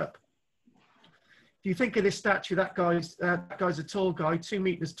built up. If you think of this statue, that guy's a tall guy, 2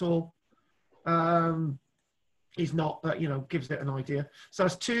 meters tall. He's not, but you know, gives it an idea. So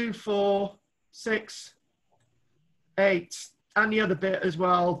it's 2, 4, 6, 8, and the other bit as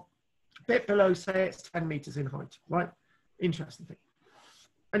well, a bit below, say it's 10 meters in height, right? Interesting thing.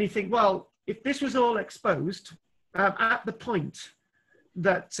 And you think, well, if this was all exposed at the point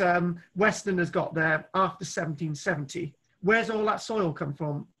that Westerners got there after 1770, where's all that soil come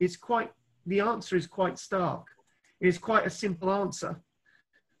from? The answer is quite stark. It is quite a simple answer.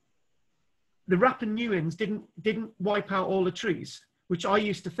 The Rapa Nuians didn't wipe out all the trees, which I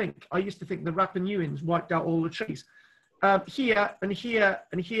used to think. I used to think the Rapa Nuians wiped out all the trees. Here and here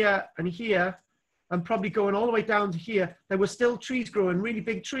and here and here, and probably going all the way down to here, there were still trees growing, really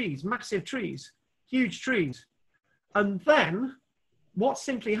big trees, massive trees, huge trees. And then what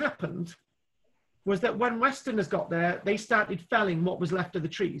simply happened was that when Westerners got there, they started felling what was left of the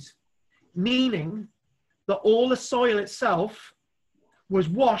trees, meaning that all the soil itself was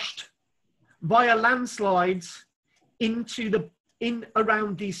washed via landslides in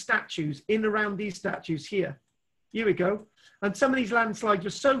around these statues here. Here we go. And some of these landslides were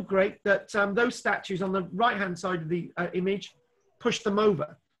so great that those statues on the right-hand side of the image pushed them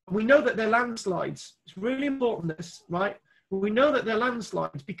over. And we know that they're landslides. It's really important, this, right? We know that they're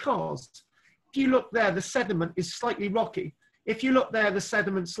landslides because if you look there, the sediment is slightly rocky. If you look there, the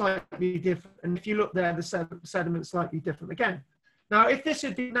sediment's slightly different. And if you look there, the sediment's slightly different again. Now, if this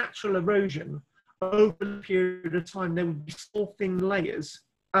had been natural erosion over a period of time, there would be small thin layers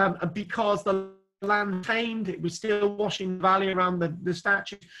because the land tamed, it was still washing the valley around the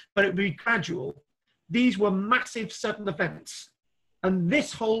statue, but it would be gradual. These were massive sudden events. and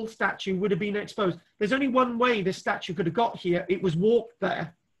this whole statue would have been exposed. There's only one way this statue could have got here. It was walked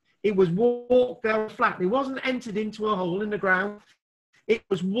there. It was walked there flat. It wasn't entered into a hole in the ground. It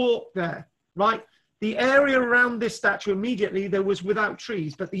was walked there, right? The area around this statue immediately there was without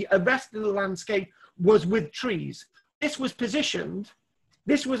trees, but the rest of the landscape was with trees. This was positioned,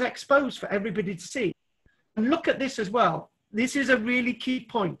 this was exposed for everybody to see. And look at this as well. This is a really key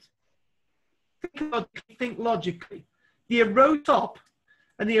point. Think logically. The erosion top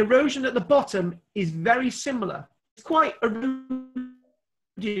and the erosion at the bottom is very similar. It's quite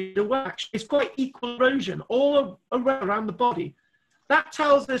eroded away. It's quite equal erosion all around the body. That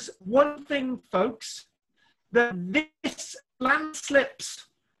tells us one thing, folks, that this landslips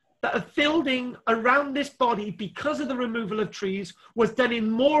that are building around this body because of the removal of trees was done in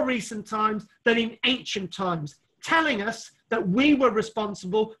more recent times than in ancient times, telling us that we were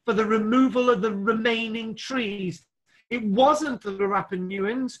responsible for the removal of the remaining trees. It wasn't the Rapa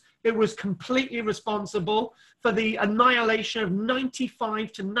Nuians. It was completely responsible for the annihilation of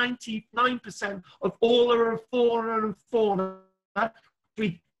 95 to 99% of all our flora and fauna.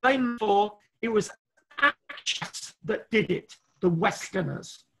 We blame for it was actors that did it, the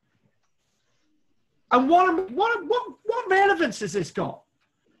Westerners. And what relevance has this got?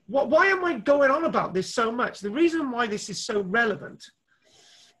 Why am I going on about this so much? The reason why this is so relevant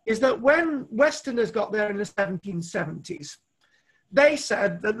is that when Westerners got there in the 1770s, they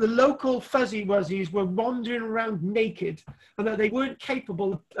said that the local fuzzy wuzzies were wandering around naked and that they weren't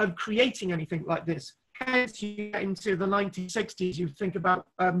capable of creating anything like this. Hence, you get into the 1960s, you think about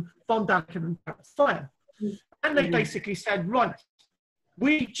Von Daniken and fire. And they basically said, right,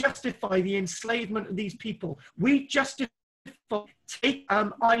 we justify the enslavement of these people. We justify take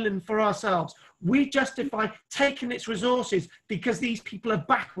island for ourselves. We justify taking its resources because these people are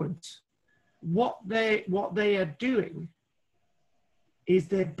backwards. What they are doing is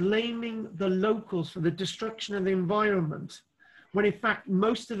they're blaming the locals for the destruction of the environment, when in fact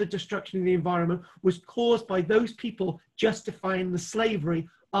most of the destruction of the environment was caused by those people justifying the slavery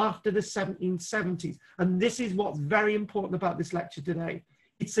after the 1770s. And this is what's very important about this lecture today.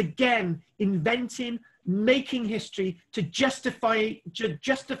 It's again inventing, making history to justify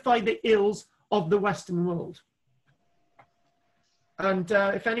the ills of the Western world. And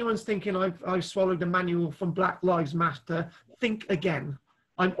if anyone's thinking I've swallowed a manual from Black Lives Matter, think again.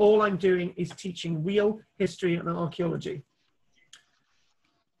 All I'm doing is teaching real history and archaeology.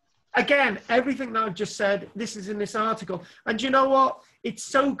 Again, everything that I've just said, this is in this article. And you know what? It's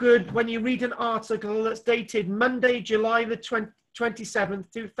so good when you read an article that's dated Monday, July the 27th,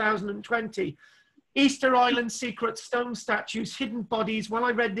 2020. Easter Island secret stone statues, hidden bodies. When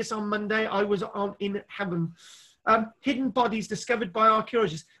I read this on Monday, I was in heaven. Hidden bodies discovered by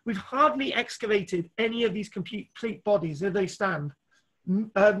archaeologists. We've hardly excavated any of these complete bodies. There they stand,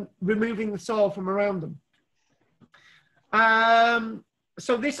 removing the soil from around them.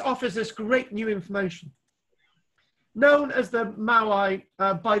 So this offers us great new information. Known as the Maui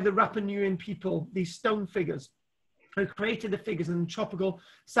by the Rapa Nuian people, these stone figures, who created the figures in the tropical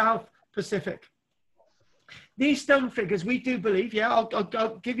South Pacific. These stone figures, we do believe, yeah,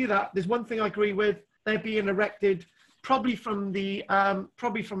 I'll give you that. There's one thing I agree with. They're being erected probably from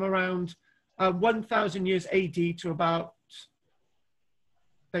around 1,000 years AD to about,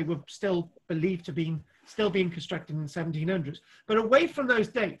 they were still believed to be still being constructed in the 1700s. But away from those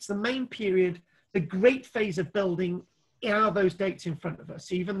dates, the main period, the great phase of building are those dates in front of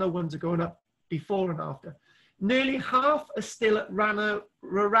us, even though ones are going up before and after. Nearly half are still at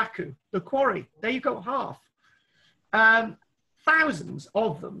Raraku, the quarry. There you go, half. Thousands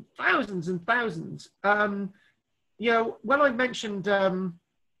of them, thousands and thousands. You know, when I mentioned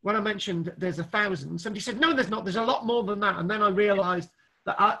there's 1,000, somebody said, no, there's not, there's a lot more than that. And then I realized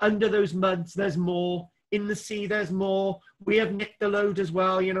that under those muds, there's more. In the sea, there's more. We have nicked a load as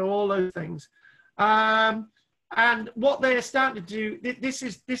well, you know, all those things. And what they are starting to do, this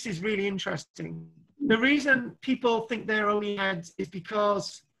is really interesting. The reason people think they're only heads is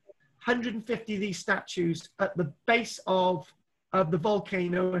because 150 of these statues at the base of the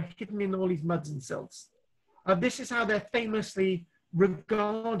volcano are hidden in all these muds and silts. This is how they're famously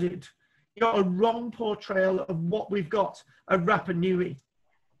regarded. You got a wrong portrayal of what we've got at Rapa Nui.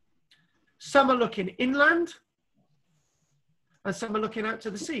 Some are looking inland, and some are looking out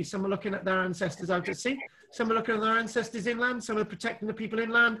to the sea. Some are looking at their ancestors out at sea. Some are looking at their ancestors inland. Some are protecting the people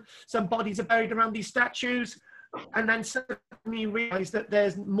inland. Some bodies are buried around these statues. And then suddenly you realize that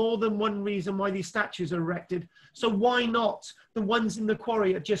there's more than one reason why these statues are erected. So why not the ones in the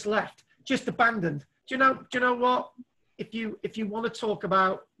quarry are just left, just abandoned? Do you know what? If you want to talk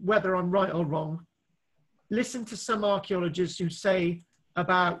about whether I'm right or wrong, listen to some archaeologists who say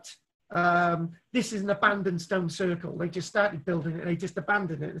about this is an abandoned stone circle. They just started building it, they just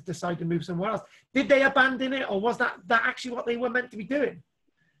abandoned it and decided to move somewhere else. Did they abandon it, or was that actually what they were meant to be doing?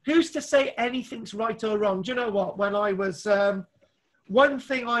 Who's to say anything's right or wrong? Do you know what? When I was, one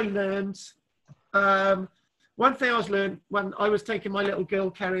thing I learned when I was taking my little girl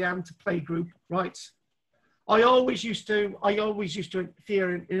Kerry Ann to playgroup, right? I always used to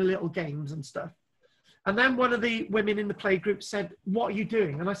interfere in little games and stuff. And then one of the women in the playgroup said, "What are you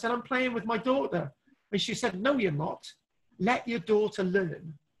doing?" And I said, "I'm playing with my daughter." And she said, "No, you're not. Let your daughter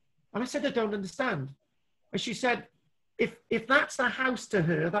learn." And I said, "I don't understand." And she said, if that's a house to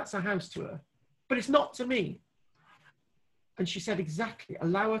her, that's a house to her. But it's not to me. And she said, exactly.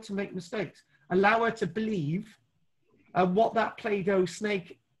 Allow her to make mistakes. Allow her to believe what that Play-Doh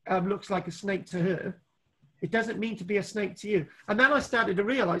snake looks like a snake to her. It doesn't mean to be a snake to you. And then I started to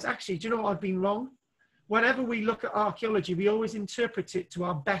realize, actually, do you know what? I've been wrong. Whenever we look at archaeology, we always interpret it to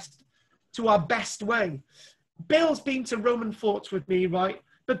our best way. Bill's been to Roman forts with me, right?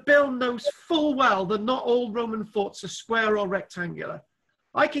 But Bill knows full well that not all Roman forts are square or rectangular.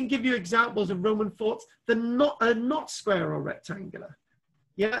 I can give you examples of Roman forts that are not square or rectangular.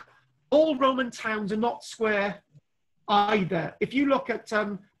 Yeah, all Roman towns are not square either. If you look at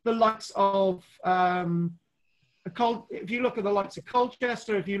the likes of if you look at the likes of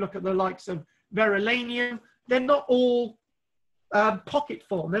Colchester, if you look at the likes of Verulamium, they're not all pocket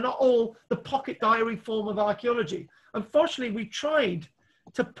form. They're not all the pocket diary form of archaeology. Unfortunately, we tried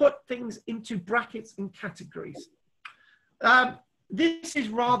to put things into brackets and categories. This is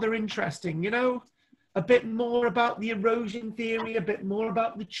rather interesting, you know, a bit more about the erosion theory, a bit more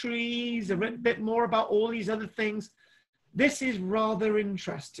about the trees, a bit more about all these other things. This is rather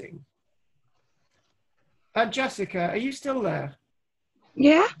interesting. Jessica, are you still there?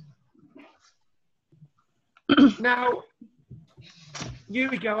 Yeah. Now, here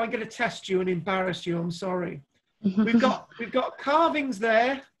we go. I'm going to test you and embarrass you. I'm sorry. We've got carvings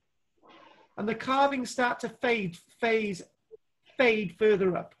there, and the carvings start to fade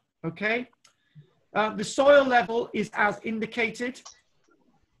further up. Okay. The soil level is as indicated.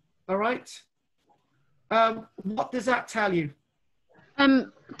 All right. What does that tell you?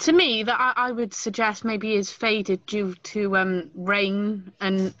 To me, that I would suggest maybe is faded due to rain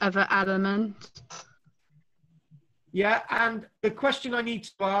and other elements. Yeah, and the question I need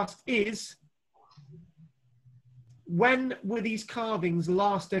to ask is, when were these carvings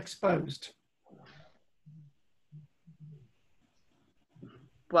last exposed?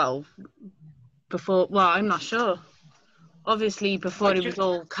 Well, I'm not sure. Obviously, before it was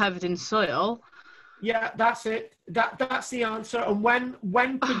all covered in soil. Yeah, that's it. That's the answer. And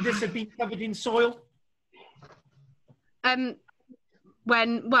when could this have been covered in soil?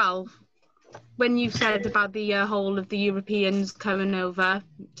 When you said about the whole of the Europeans coming over,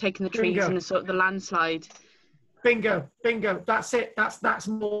 taking the trees Bingo. and the sort of the landslide. Bingo. That's it. That's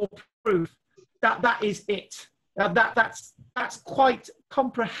more proof. That is it. That's quite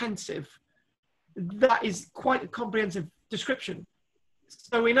comprehensive. That is quite a comprehensive description.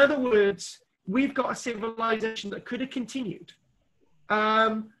 So in other words, we've got a civilization that could have continued.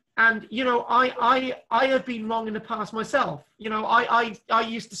 And, you know, I have been wrong in the past myself. You know, I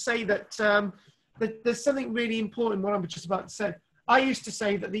used to say that, that there's something really important what I'm just about to say. I used to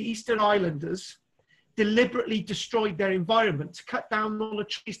say that the Eastern Islanders deliberately destroyed their environment to cut down all the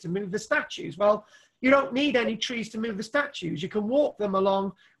trees to move the statues. Well, you don't need any trees to move the statues. You can walk them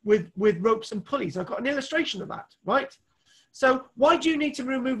along with ropes and pulleys. I've got an illustration of that, right? So why do you need to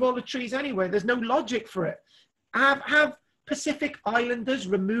remove all the trees anyway? There's no logic for it. Have Pacific Islanders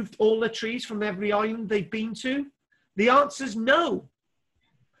removed all the trees from every island they've been to? The answer is no.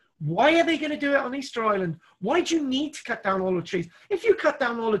 Why are they going to do it on Easter Island? Why do you need to cut down all the trees? If you cut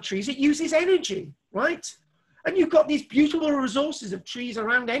down all the trees, it uses energy, right? And you've got these beautiful resources of trees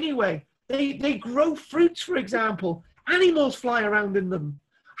around anyway. They grow fruits, for example. Animals fly around in them.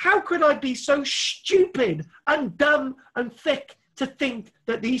 How could I be so stupid and dumb and thick to think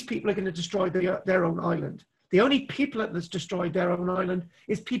that these people are going to destroy their own island? The only people that's destroyed their own island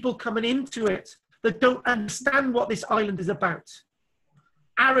is people coming into it that don't understand what this island is about.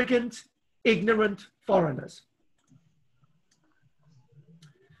 Arrogant, ignorant foreigners.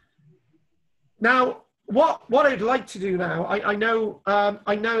 Now, what I'd like to do now, I know,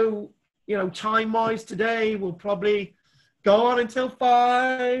 you know, time-wise today we'll probably go on until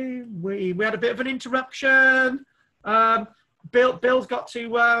 5. We had a bit of an interruption. Bill's got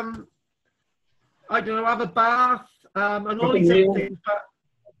to, I don't know, have a bath and all these other things, but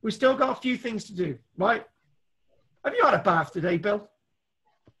we've still got a few things to do, right? Have you had a bath today, Bill?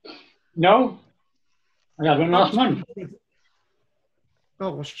 No, I had one last month.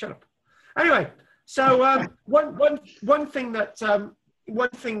 Oh, well, shut up. Anyway, so one thing that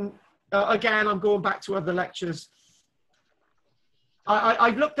again, I'm going back to other lectures.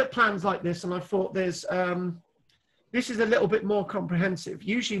 I've looked at plans like this, and I thought this is a little bit more comprehensive.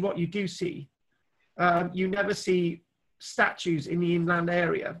 Usually, what you do see, you never see statues in the inland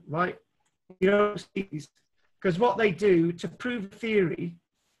area, right? You don't see these, because what they do to prove a theory,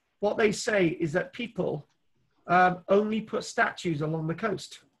 what they say is that people only put statues along the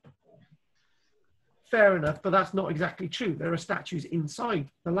coast. Fair enough, but that's not exactly true. There are statues inside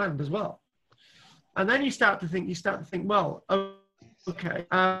the land as well. And then you start to think, well, okay,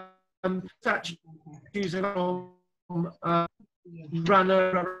 statues along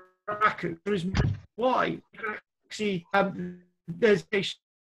Ranaku. There is why. Actually, there's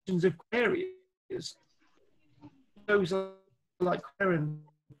nations of areas. Those are like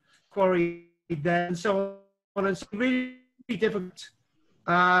quarry there, and so on. And so really difficult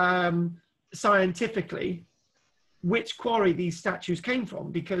scientifically which quarry these statues came from,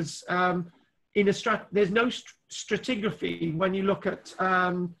 because there's no stratigraphy when you look at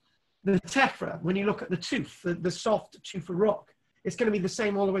the tephra, when you look at the tooth, the soft tooth of rock. It's going to be the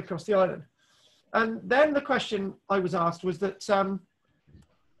same all the way across the island. And then the question I was asked was that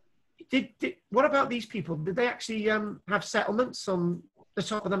what about these people? Did they actually have settlements on the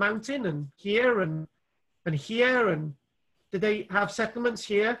top of the mountain and here and here, and did they have settlements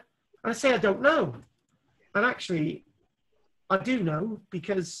here? And I say I don't know. And actually, I do know,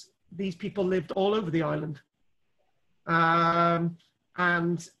 because these people lived all over the island.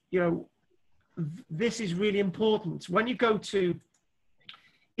 And, you know, this is really important. When you go to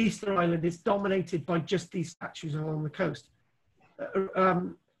Easter Island, it's dominated by just these statues along the coast.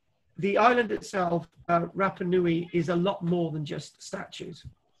 The island itself, Rapa Nui, is a lot more than just statues.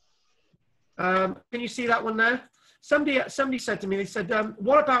 Can you see that one there? Somebody said to me, they said,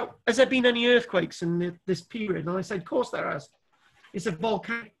 what about, has there been any earthquakes in this period? And I said, of course there has. It's a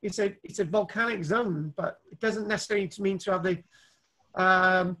volcanic zone, but it doesn't necessarily mean to have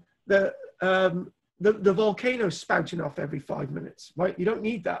the volcano spouting off every 5 minutes, right? You don't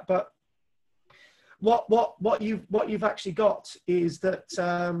need that. But what you've actually got is that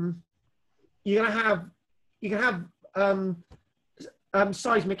you're gonna have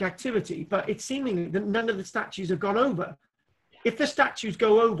seismic activity, but it's seemingly that none of the statues have gone over. If the statues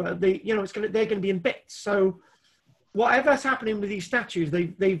go over, they're going to be in bits. So whatever's happening with these statues,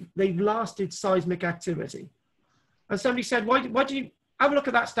 they've lasted seismic activity. And somebody said, why do you have a look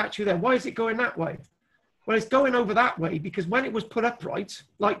at that statue there? Why is it going that way? Well, it's going over that way because when it was put upright,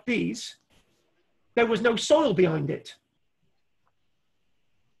 like these, there was no soil behind it.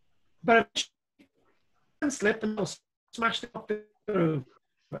 But a slip and they'll smash it up.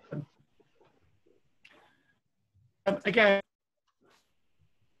 Again,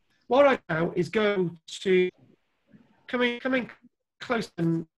 what I now is go to coming close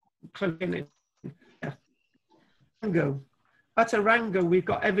and close in. Rango. At Rango, we've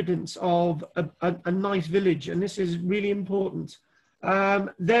got evidence of a nice village, and this is really important.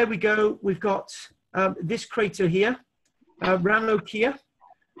 There we go. We've got this crater here, Ranlokia,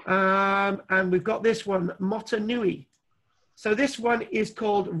 and we've got this one, Mota Nui. So this one is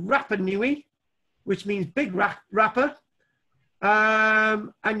called Rapa Nui, which means big Rapa.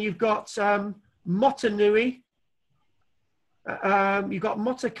 And you've got Mota Nui. You've got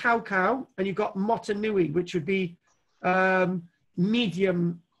Mota Kaukau, and you've got Mota Nui, which would be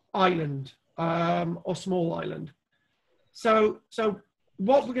medium island or small island. So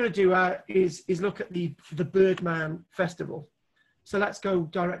what we're going to do is look at the Birdman Festival. So let's go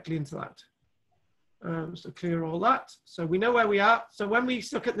directly into that. So clear all that. So we know where we are. So when we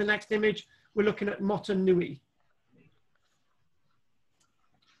look at the next image, we're looking at Mota Nui.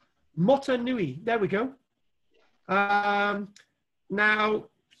 Mota Nui, there we go. Now,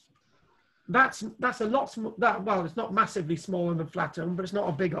 that's a lot small. Well, it's not massively smaller than Flatholm, but it's not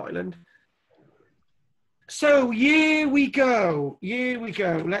a big island. So here we go. Here we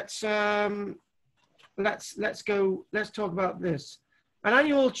go. Let's go. Let's talk about this. An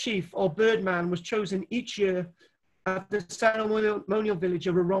annual chief or birdman was chosen each year at the ceremonial village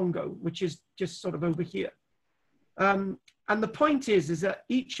of Orongo, which is just sort of over here. And the point is that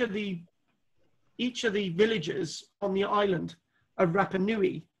each of the villages on the island of Rapa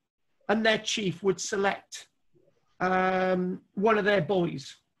Nui and their chief would select one of their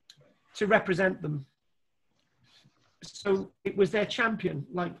boys to represent them. So it was their champion,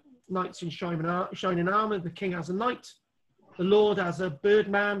 like knights in shining armor. The king has a knight, the lord has a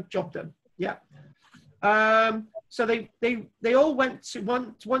birdman, job done. Yeah. So they all went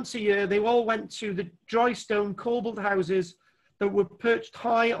to once a year. They all went to the dry stone cobbled houses that were perched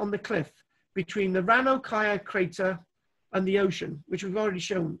high on the cliff between the Ranokaya crater and the ocean, which we've already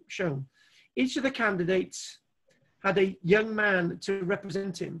shown. Each of the candidates had a young man to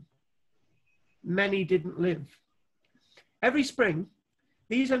represent him. Many didn't live. Every spring,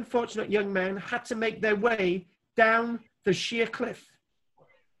 these unfortunate young men had to make their way down the sheer cliff,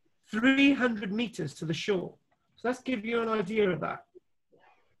 300 meters to the shore. So let's give you an idea of that.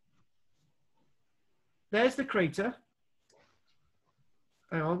 There's the crater.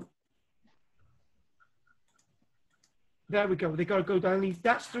 Hang on. There we go. They got to go down these.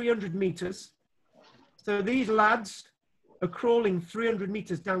 That's 300 meters. So these lads are crawling 300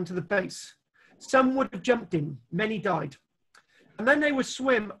 meters down to the base. Some would have jumped in. Many died. And then they would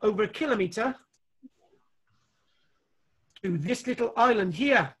swim over 1 kilometer to this little island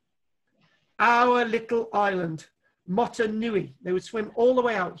here. Our little island, Rapa Nui. They would swim all the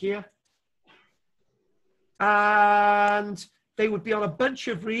way out here. And they would be on a bunch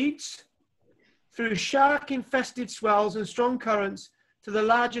of reeds through shark-infested swells and strong currents to the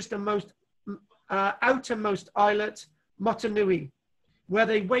largest and most outermost islet, Rapa Nui, where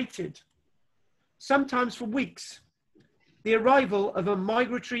they waited, sometimes for weeks, the arrival of a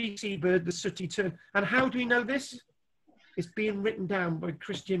migratory seabird, the sooty tern. And how do we know this? It's being written down by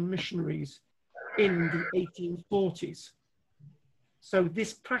Christian missionaries in the 1840s. So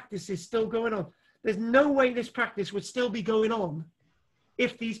this practice is still going on. There's no way this practice would still be going on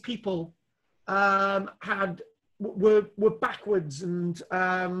if these people were backwards, and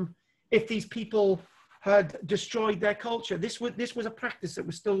if these people had destroyed their culture. This was a practice that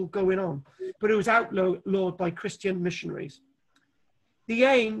was still going on, but it was outlawed by Christian missionaries. The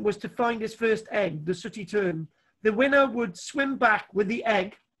aim was to find his first egg, the sooty tern. The winner would swim back with the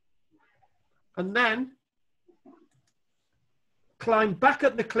egg and then climb back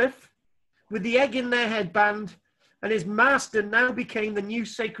up the cliff with the egg in their headband, and his master now became the new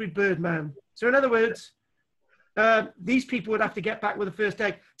sacred birdman. So in other words, these people would have to get back with the first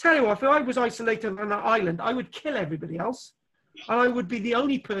egg. Tell you what, if I was isolated on an island, I would kill everybody else, and I would be the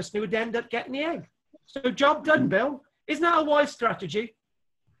only person who would end up getting the egg. So job done, Bill. Isn't that a wise strategy?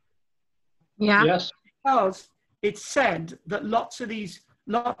 Yeah. Yes. Because it's said that lots of these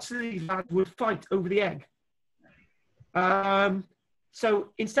lads would fight over the egg. So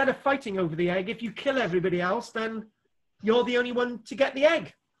instead of fighting over the egg, if you kill everybody else, then you're the only one to get the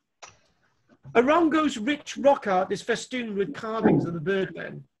egg. Arongo's rich rock art is festooned with carvings of the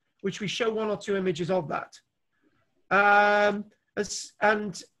birdmen, which we show 1 or 2 images of that.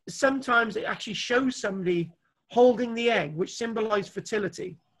 And sometimes it actually shows somebody holding the egg, which symbolized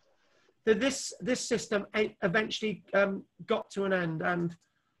fertility. So this system eventually got to an end, and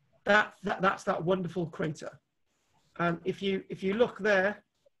that's that wonderful crater. And if you look there,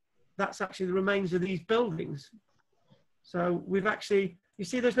 that's actually the remains of these buildings. So we've actually, you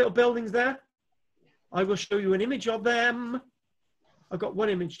see those little buildings there? I will show you an image of them. I've got one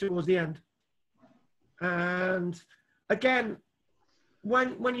image towards the end. And again,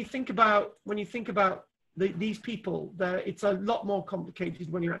 when you think about these people, it's a lot more complicated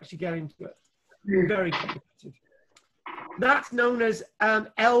when you actually get into it. Very complicated. That's known as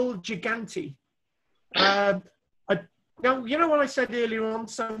El Gigante. Now, you know what I said earlier on?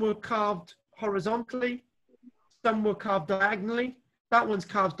 Some were carved horizontally, some were carved diagonally. That one's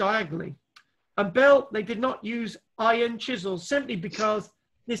carved diagonally. And Bill, they did not use iron chisels simply because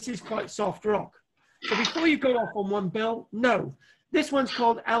this is quite soft rock. So before you go off on one, Bill, no. This one's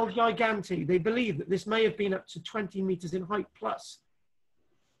called El Gigante. They believe that this may have been up to 20 meters in height plus.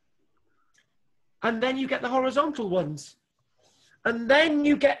 And then you get the horizontal ones. And then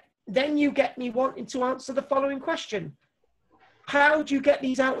you get me wanting to answer the following question. How do you get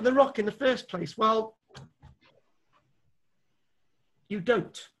these out of the rock in the first place? Well, you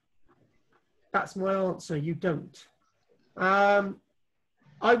don't. That's my answer. You don't. I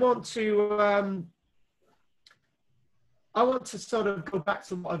want to sort of go back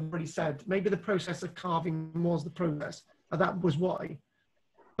to what I've already said. Maybe the process of carving was the process, and that was why.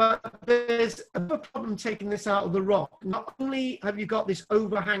 But there's a problem taking this out of the rock. Not only have you got this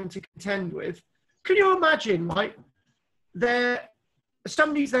overhang to contend with, can you imagine, right?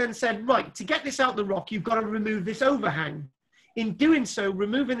 Somebody's then said, right, to get this out of the rock, you've got to remove this overhang. In doing so,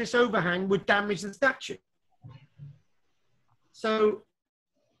 removing this overhang would damage the statue. So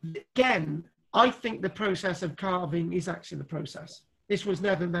again, I think the process of carving is actually the process. This was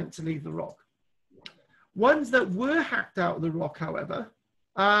never meant to leave the rock. Ones that were hacked out of the rock, however,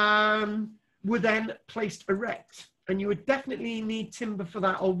 were then placed erect. And you would definitely need timber for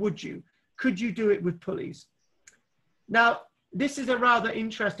that, or would you? Could you do it with pulleys? Now, this is a rather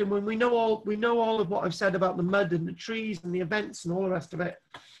interesting one. We know all of what I've said about the mud and the trees and the events and all the rest of it.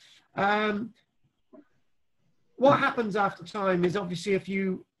 What happens after time is, obviously, if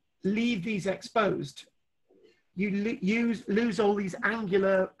you leave these exposed, you lose all these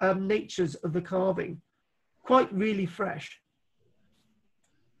angular natures of the carving, quite really fresh.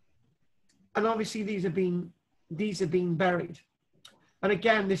 And obviously these are being buried. And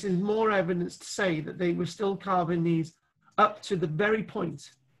again, this is more evidence to say that they were still carving these up to the very point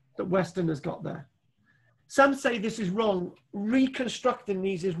that Westerners got there. Some say this is wrong. Reconstructing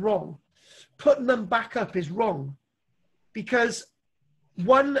these is wrong. Putting them back up is wrong. Because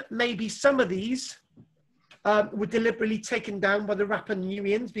one, maybe some of these were deliberately taken down by the Rapa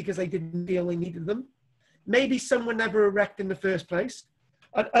Nuians because they didn't feel they needed them. Maybe some were never erected in the first place.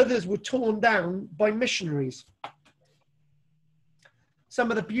 And others were torn down by missionaries. Some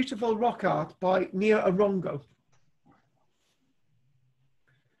of the beautiful rock art near Orongo.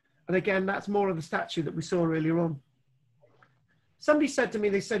 And again, that's more of the statue that we saw earlier on. Somebody said to me,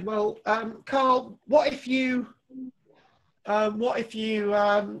 they said, well, Carl, what if you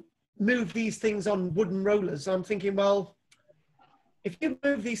move these things on wooden rollers? I'm thinking, well, if you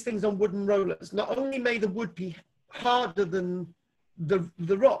move these things on wooden rollers, not only may the wood be harder than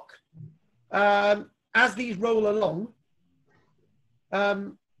the rock, as these roll along,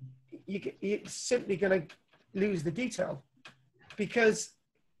 you're simply going to lose the detail. Because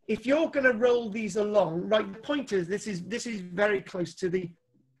if you're going to roll these along, right, the point is, this is very close to the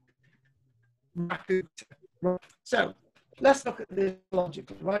right? So let's look at this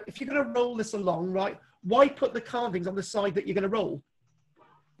logically, right? If you're going to roll this along, right, why put the carvings on the side that you're going to roll?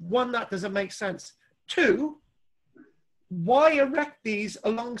 One, that doesn't make sense. Two, why erect these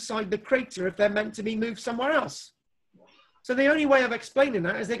alongside the crater if they're meant to be moved somewhere else? So the only way of explaining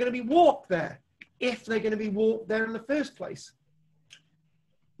that is they're going to be walked there, if they're going to be walked there in the first place.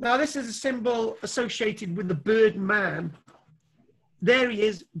 Now, this is a symbol associated with the bird man. There he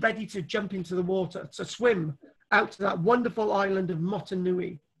is, ready to jump into the water, to swim out to that wonderful island of Rapa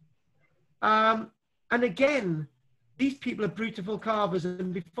Nui. And again, these people are beautiful carvers.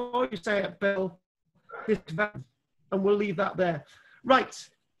 And before you say it, Bill, this van, and we'll leave that there. Right.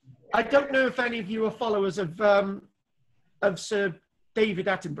 I don't know if any of you are followers of Sir David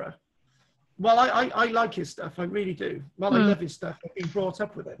Attenborough. Well, I like his stuff. I really do. Well, I love his stuff. I've been brought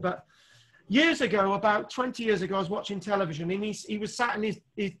up with it. But years ago, about 20 years ago, I was watching television, and he was sat in his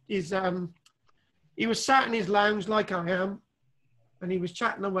lounge like I am, and he was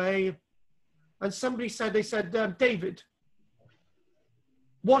chatting away. And somebody said, David,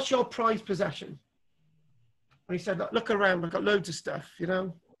 what's your prized possession? And he said, look around, I've got loads of stuff, you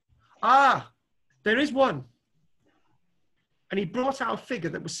know. Ah, there is one. And he brought out a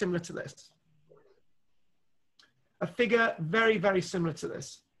figure that was similar to this. A figure very, very similar to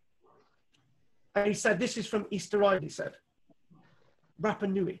this. And he said, this is from Easter Island, he said.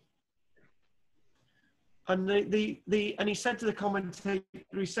 Rapa Nui. And and he said to the commentator,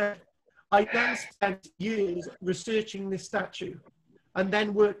 he said, I then spent years researching this statue and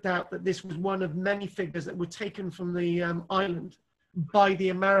then worked out that this was one of many figures that were taken from the island by the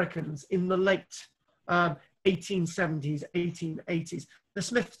Americans in the late 1870s, 1880s. The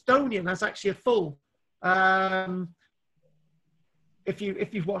Smithsonian has actually a full, if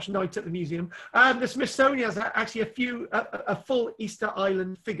you've watched Night at the Museum, the Smithsonian has actually a full Easter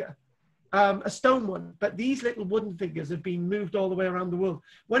Island figure. A stone one, but these little wooden figures have been moved all the way around the world.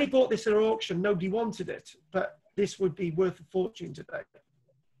 When he bought this at auction, nobody wanted it, but this would be worth a fortune today.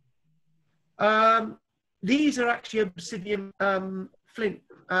 These are actually obsidian flint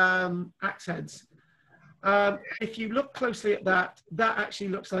axe heads. If you look closely at that, that actually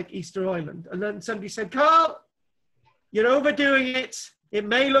looks like Easter Island. And then somebody said, Carl, you're overdoing it. It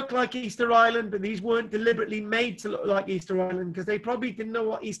may look like Easter Island, but these weren't deliberately made to look like Easter Island because they probably didn't know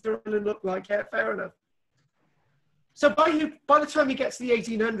what Easter Island looked like. Yeah, fair enough. So by the time you get to the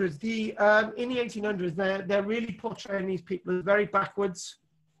 1800s, in the 1800s, they're really portraying these people as very backwards,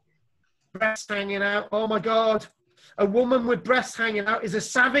 breasts hanging out. Oh my God, a woman with breasts hanging out is a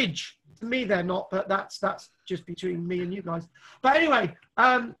savage. To me, they're not, but that's just between me and you guys. But anyway,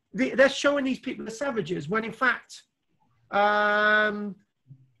 they're showing these people as savages when in fact,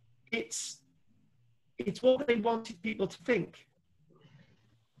 it's what they wanted people to think.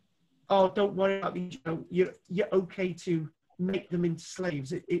 Oh, don't worry about these. You know, you're okay to make them into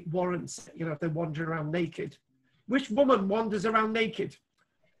slaves. It warrants, you know, if they wander around naked. Which woman wanders around naked?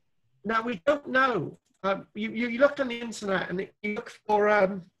 Now we don't know. You look on the internet and you look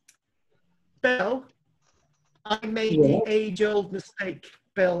for Bell. I made the age-old mistake.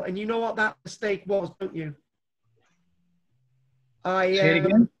 Bill, and you know what that mistake was, don't you? Say it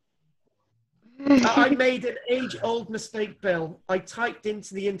again? I made an age-old mistake, Bill. I typed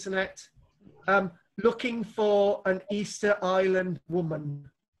into the internet, looking for an Easter Island woman.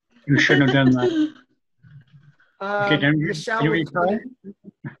 You shouldn't have done that. Okay,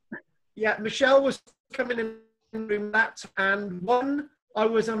 Michelle was coming in room that, and one, I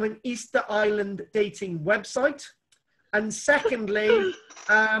was on an Easter Island dating website, and secondly,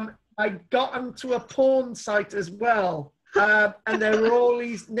 I got onto a porn site as well. And there were all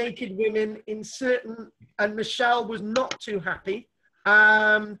these naked women in certain, and Michelle was not too happy.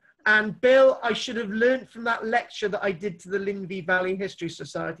 And Bill, I should have learned from that lecture that I did to the Lindsay Valley History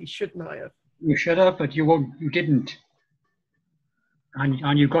Society, shouldn't I have? You should have, but you didn't.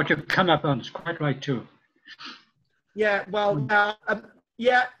 And you got your comeuppance quite right too. Yeah, well,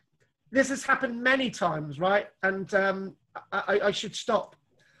 yeah, this has happened many times, right? And I should stop.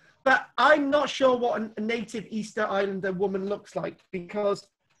 But I'm not sure what a native Easter Islander woman looks like, because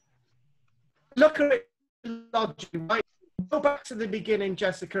look at it logically, right? Go back to the beginning,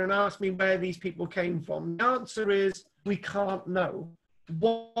 Jessica, and ask me where these people came from. The answer is we can't know.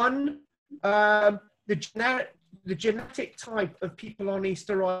 One, the genetic type of people on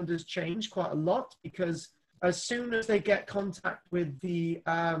Easter Island has changed quite a lot, because as soon as they get contact with the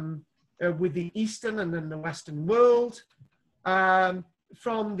Eastern and then the Western world,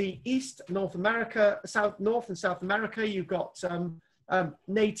 from the East, North and South America, you've got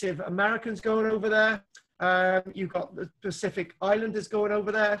Native Americans going over there. You've got the Pacific Islanders going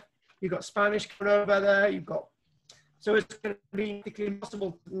over there. You've got Spanish going over there. So it's going to be particularly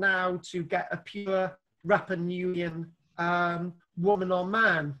impossible now to get a pure Rapa Nuian woman or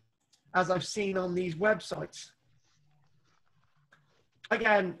man, as I've seen on these websites.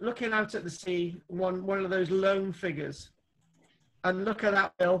 Again, looking out at the sea, one of those lone figures. And look at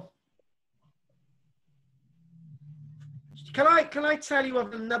that, Bill. Can I tell you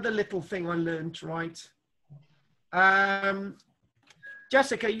of another little thing I learned, right?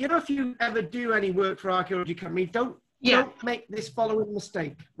 Jessica, you know, if you ever do any work for Archaeology Company, don't make this following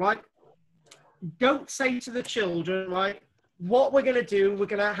mistake, right? Don't say to the children, right, what we're going to do, we're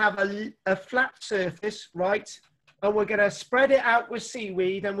going to have a flat surface, right? And we're going to spread it out with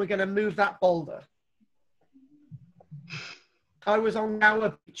seaweed, and we're going to move that boulder. I was on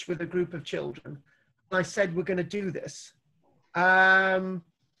Gower Beach with a group of children, and I said, we're going to do this.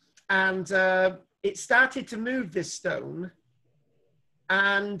 It started to move this stone,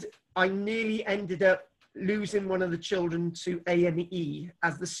 and I nearly ended up losing one of the children to A&E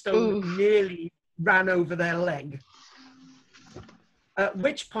as the stone nearly ran over their leg. At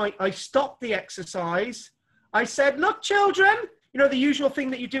which point I stopped the exercise. I said, look, children, you know, the usual thing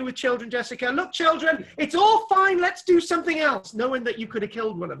that you do with children, Jessica, look, children, it's all fine, let's do something else, knowing that you could have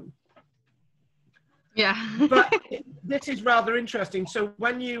killed one of them. Yeah. But this is rather interesting. So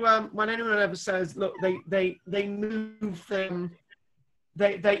when you, when anyone ever says, look, they move them,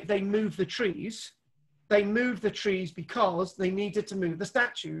 they move the trees. They moved the trees because they needed to move the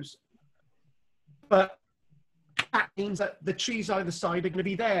statues. But that means that the trees either side are going to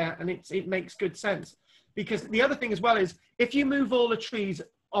be there, and it makes good sense. Because the other thing as well is, if you move all the trees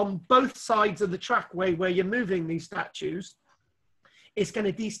on both sides of the trackway where you're moving these statues, it's going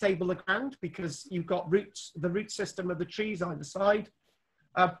to destabilize the ground, because you've got roots, the root system of the trees either side,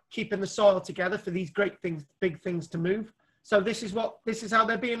 keeping the soil together for these great things, big things to move. So this is how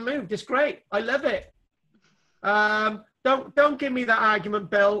they're being moved. It's great. I love it. Don't give me that argument,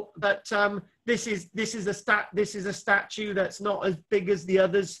 Bill, that this is a statue that's not as big as the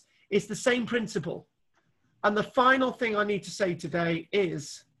others. It's the same principle. And the final thing I need to say today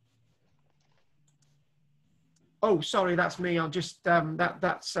is, oh, sorry, that's me. I'll just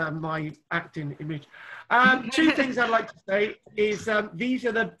that's my acting image. Two things I'd like to say is these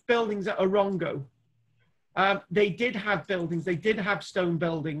are the buildings at Orongo. They did have buildings. They did have stone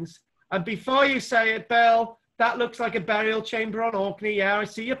buildings. And before you say it, Bill, that looks like a burial chamber on Orkney. Yeah, I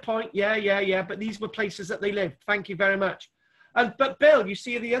see your point. Yeah. But these were places that they lived. Thank you very much. But Bill, you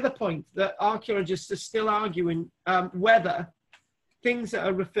see the other point, that archaeologists are still arguing whether things that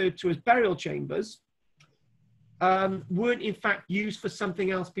are referred to as burial chambers weren't in fact used for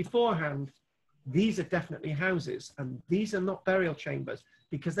something else beforehand. These are definitely houses, and these are not burial chambers,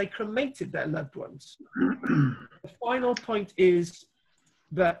 because they cremated their loved ones. The final point is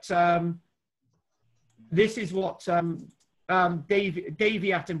that this is what Davy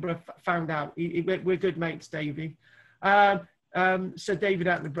Attenborough found out. We're good mates, Davy. So David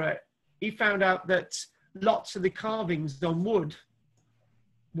Attenborough, he found out that lots of the carvings on wood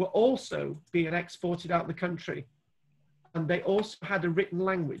were also being exported out of the country. and they also had a written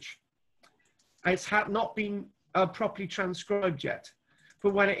language. It's not been properly transcribed yet.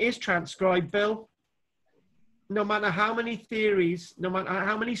 But when it is transcribed, Bill, no matter how many theories, no matter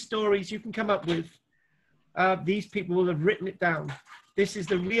how many stories you can come up with, these people will have written it down. This is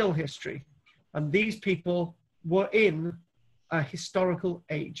the real history. And these people were in a historical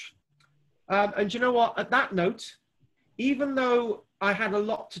age. And you know what? At that note, even though I had a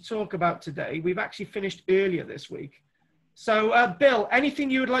lot to talk about today, we've actually finished earlier this week. So, Bill, anything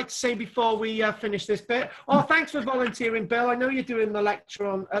you would like to say before we finish this bit? Oh, thanks for volunteering, Bill. I know you're doing the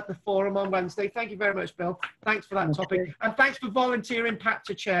lecture at the forum on Wednesday. Thank you very much, Bill. Thanks for that topic. And thanks for volunteering Pat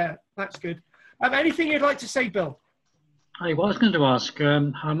to chair. That's good. Anything you'd like to say, Bill? I was going to ask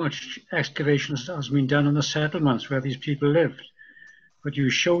how much excavation has been done on the settlements where these people lived. But you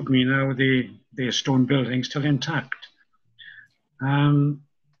showed me now the stone building still intact.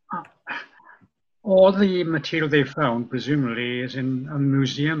 All the material they found, presumably, is in a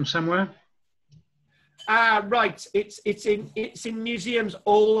museum somewhere. Right. It's in museums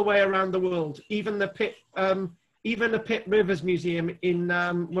all the way around the world. Even the Pitt Rivers Museum in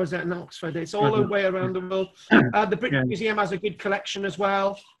was it in Oxford? It's all the way around the world. The British Museum has a good collection as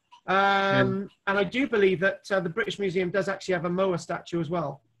well. And I do believe that the British Museum does actually have a Moa statue as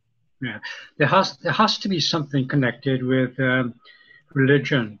well. Yeah, there has to be something connected with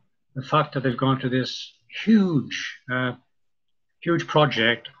religion. The fact that they've gone to this huge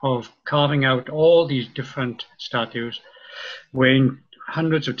project of carving out all these different statues, weighing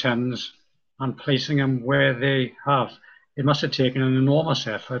hundreds of tons, and placing them where they have. It must have taken an enormous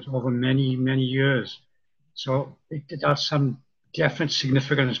effort over many, many years. So it has some definite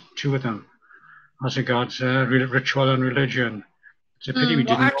significance to them as regards ritual and religion. It's a pity we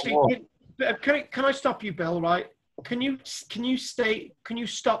didn't actually, know more. Can I stop you, Bill? Right? Can you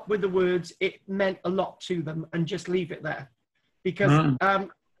stop with the words "it meant a lot to them" and just leave it there? Because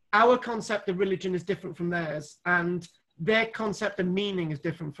our concept of religion is different from theirs, and their concept of meaning is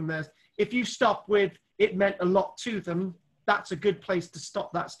different from theirs. If you stop with "it meant a lot to them," that's a good place to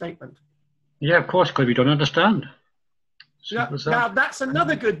stop that statement. Yeah, of course, because we don't understand. Now that's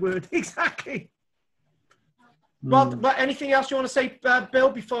another good word. Exactly. Well, anything else you want to say, Bill,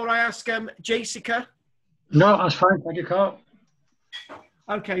 before I ask Jessica? No, that's fine. Thank you, Carl.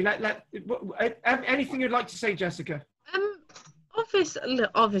 Okay. Anything you'd like to say, Jessica?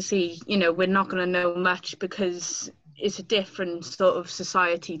 Obviously, you know, we're not going to know much because it's a different sort of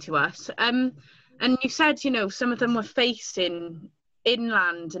society to us. And you said, you know, some of them were facing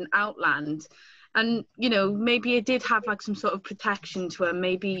inland and outland, and you know, maybe it did have like some sort of protection to them.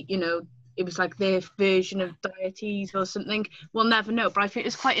 Maybe, you know, it was like their version of deities or something. We'll never know, but I think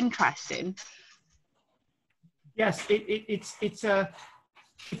it's quite interesting. Yes, it's a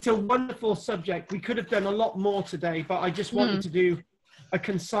wonderful subject. We could have done a lot more today, but I just wanted to do a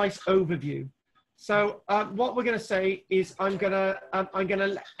concise overview. So what we're going to say is I'm going to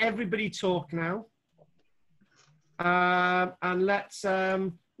let everybody talk now, and let's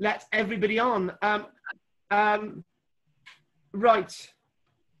let everybody on. Right,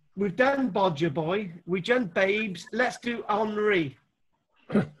 we've done Bodger Boy, we've done Babes. Let's do Henri.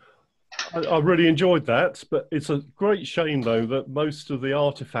 I really enjoyed that, but it's a great shame, though, that most of the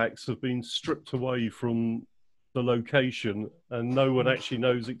artifacts have been stripped away from the location and no one actually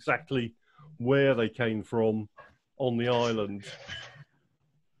knows exactly where they came from on the island.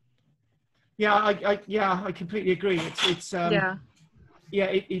 Yeah, I completely agree. It's a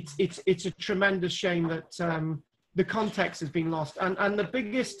tremendous shame that the context has been lost, and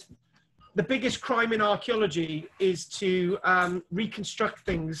the biggest crime in archaeology is to reconstruct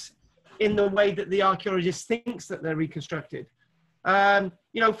things in the way that the archaeologist thinks that they're reconstructed. You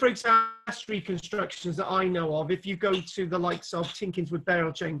know, for example, reconstructions that I know of, if you go to the likes of Tinkinswood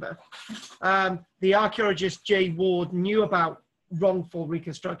Burial Chamber, the archaeologist J. Ward knew about wrongful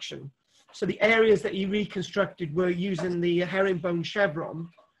reconstruction. So the areas that he reconstructed were using the herringbone chevron,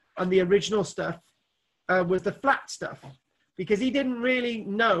 and the original stuff was the flat stuff, because he didn't really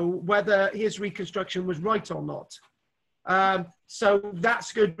know whether his reconstruction was right or not. So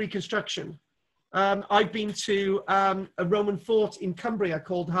that's good reconstruction. I've been to a Roman fort in Cumbria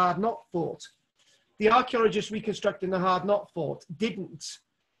called Hard Knot Fort. The archaeologists reconstructing the Hard Knot Fort didn't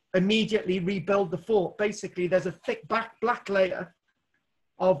immediately rebuild the fort. Basically, there's a thick black layer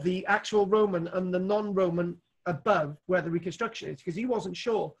of the actual Roman and the non-Roman above where the reconstruction is, because he wasn't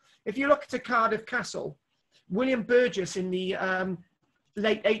sure. If you look at Cardiff Castle, William Burgess in the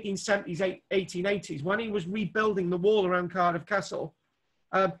late 1870s, 1880s, when he was rebuilding the wall around Cardiff Castle,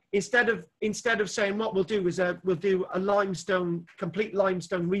 Instead of saying what we'll do is we'll do a complete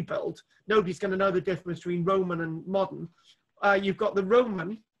limestone rebuild. Nobody's going to know the difference between Roman and modern. You've got the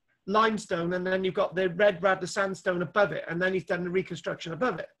Roman limestone, and then you've got the red Radler sandstone above it, and then he's done the reconstruction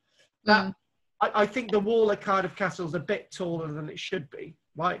above it. I think the wall at Cardiff Castle is a bit taller than it should be,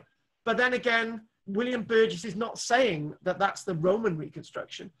 right? But then again, William Burgess is not saying that that's the Roman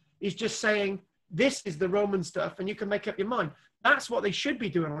reconstruction. He's just saying this is the Roman stuff, and you can make up your mind. That's what they should be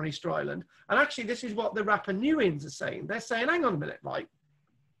doing on Easter Island. And actually, this is what the Rapa Nuians are saying. They're saying, hang on a minute, right?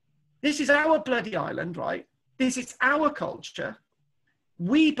 This is our bloody island, right? This is our culture.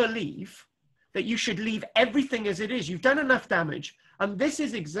 We believe that you should leave everything as it is. You've done enough damage. And this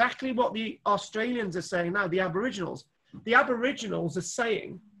is exactly what the Australians are saying now, the Aboriginals. The Aboriginals are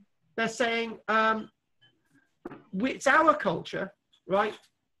saying, they're saying, it's our culture, right?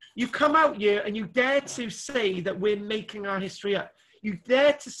 You come out here and you dare to say that we're making our history up. You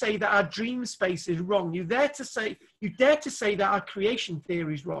dare to say that our dream space is wrong. You dare to say that our creation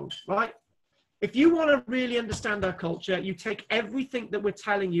theory is wrong, right? If you want to really understand our culture, you take everything that we're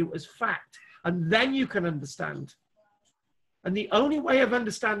telling you as fact, and then you can understand. And the only way of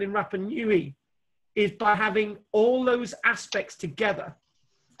understanding Rapa Nui is by having all those aspects together.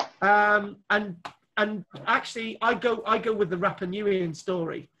 And actually, I go with the Rapa Nuian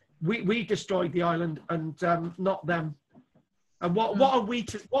story. We destroyed the island, and not them. And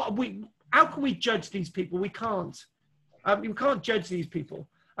how can we judge these people? We can't. We can't judge these people.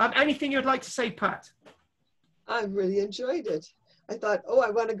 Anything you'd like to say, Pat? I really enjoyed it. I thought, oh, I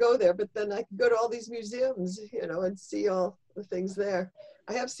want to go there, but then I can go to all these museums, you know, and see all the things there.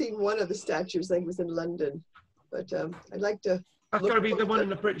 I have seen one of the statues, I think it was in London, but I'd like to. That's got to be the one in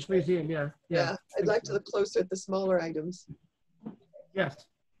the British Museum, yeah. Yeah, I'd like to look closer at the smaller items. Yes,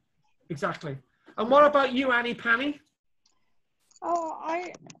 exactly. And what about you, Annie Panny? Oh,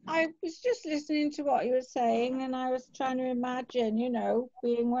 I was just listening to what you were saying, and I was trying to imagine, you know,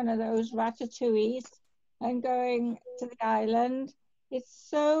 being one of those ratatouilles and going to the island. It's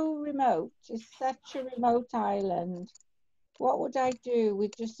so remote. It's such a remote island. What would I do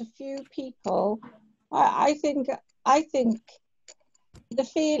with just a few people? I think the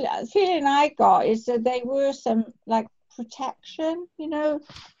feeling I got is that they were some like protection, you know,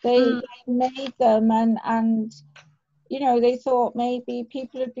 they made them and you know, they thought maybe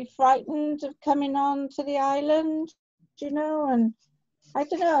people would be frightened of coming on to the island, you know, and I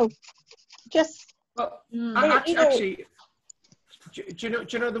don't know, just... Well, actually, do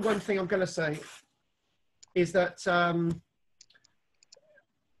you know the one thing I'm going to say is that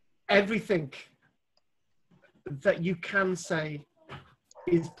everything that you can say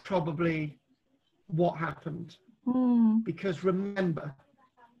is probably what happened. Because remember,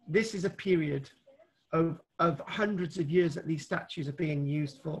 this is a period of hundreds of years that these statues are being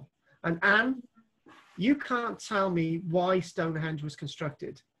used for. And Anne, you can't tell me why Stonehenge was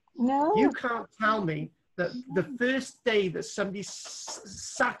constructed. No. You can't tell me that the first day that somebody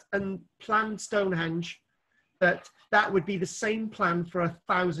sat and planned Stonehenge, that would be the same plan for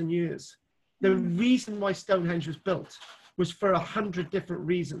 1,000 years. The reason why Stonehenge was built was for 100 different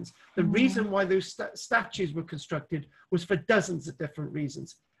reasons. The reason why those statues were constructed was for dozens of different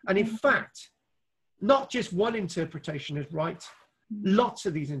reasons. And in fact, not just one interpretation is right. Lots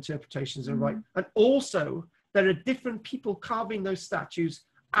of these interpretations are right. And also, there are different people carving those statues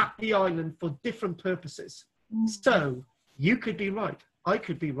at the island for different purposes. So you could be right. I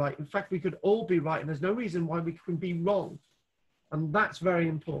could be right. In fact, we could all be right. And there's no reason why we can be wrong. And that's very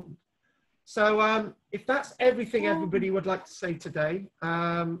important. So if that's everything everybody would like to say today,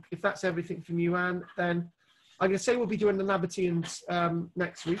 if that's everything from you, Anne, then I'm going to say we'll be doing the Nabateans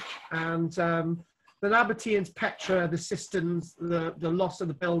next week. And the Nabateans, Petra, the cisterns, the loss of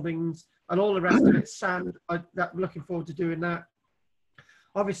the buildings, and all the rest of it, sand. I'm looking forward to doing that.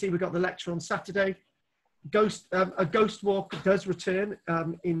 Obviously, we've got the lecture on Saturday. A ghost walk does return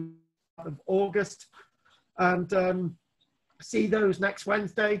in August, and see those next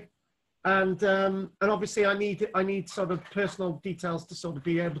Wednesday. And obviously, I need sort of personal details to sort of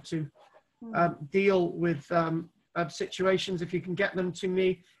be able to deal with situations. If you can get them to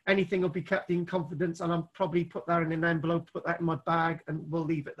me, anything will be kept in confidence, and I'll probably put that in an envelope, put that in my bag, and we'll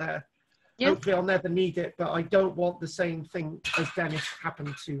leave it there. Yep. Hopefully I'll never need it, but I don't want the same thing as Dennis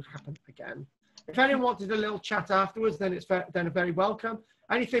happened to happen again. If anyone wanted a little chat afterwards, then it's very welcome.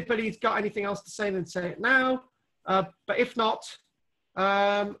 And if anybody's got anything else to say, then say it now. But if not,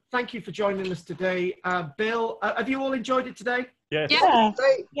 thank you for joining us today. Bill, have you all enjoyed it today? Yes. Yeah.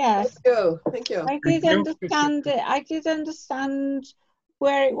 Great. Yes. Thank you. I did understand it. I did understand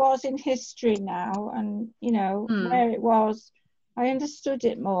where it was in history now, and you know where it was. I understood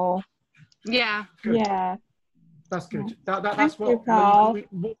it more. Yeah. Good. Yeah. That's good. Thank That's you, what Carl.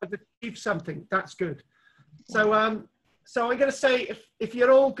 we've achieved something. That's good. So so I'm going to say if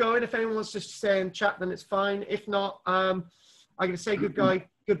you're all going, if anyone wants to stay and chat, then it's fine. If not, I'm going to say goodbye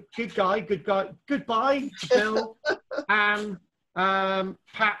to Bill, Anne,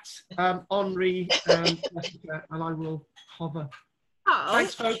 Pat, Henri, and Jessica, and I will hover. Oh.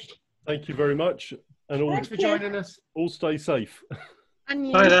 Thanks, folks. Thank you very much, and all Thanks for joining us. All stay safe. And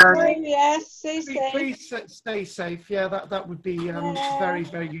you. Bye there. Oh, yes, stay safe. Please stay safe. Yeah, that would be very,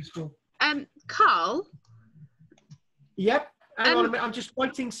 very useful. Carl. Yep. Hang on a minute. I'm just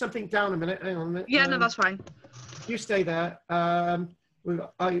writing something down a minute. Hang on a minute. Yeah, no, that's fine. You stay there. We've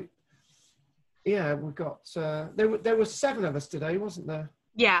got. There were 7 of us today, wasn't there?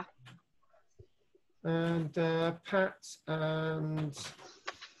 Yeah. And Pat and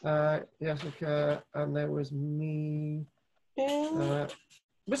Jessica, and there was me.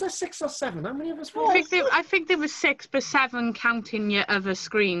 Was there 6 or 7? How many of us were? I think there was 6, but 7 counting your other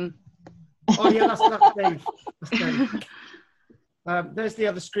screen. Oh yeah, that's Dave. That's Dave. There's the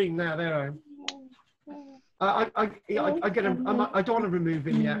other screen now. There I am. I get him. I don't want to remove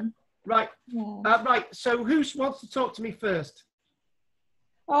him yet. Right. Right. So who wants to talk to me first?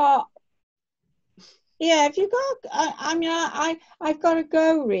 Oh, yeah. If you got, I mean, I've got to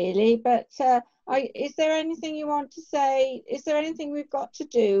go really. But is there anything you want to say? Is there anything we've got to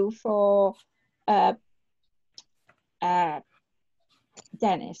do for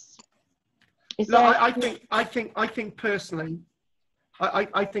Dennis? No, I think personally.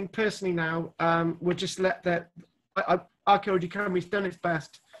 I think personally now, we'll just let that. Archaeology Camry's done its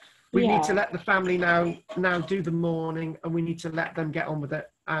best. We need to let the family now do the mourning, and we need to let them get on with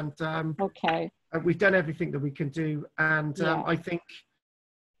it. And okay, we've done everything that we can do, and I think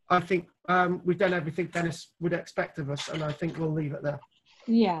we've done everything Dennis would expect of us, and I think we'll leave it there.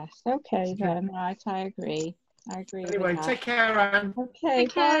 Yes. Okay then. Right. I agree. Anyway, take care, Anne. Okay.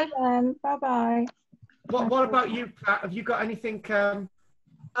 Bye then. Bye bye. What about you, Pat? Have you got anything to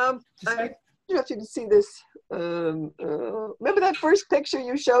say? I don't know if you can see this. Remember that first picture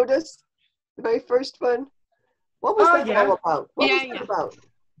you showed us? The very first one? What was that all about? What was that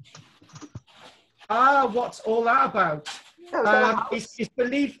about? What's all that about? It's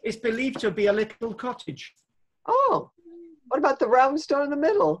believed to be a little cottage. Oh, what about the round stone in the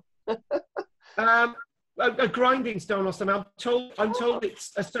middle? A grinding stone or something. I'm told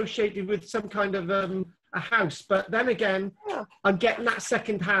it's associated with some kind of a house, but then again, I'm getting that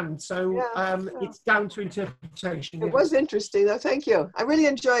second hand, so it's down to interpretation. It was interesting, though. Thank you. I really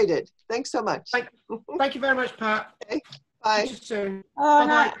enjoyed it. Thanks so much. Thank you very much, Pat. Okay. Bye. See you soon.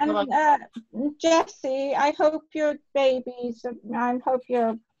 Oh, and Jessie, I hope your babies. I hope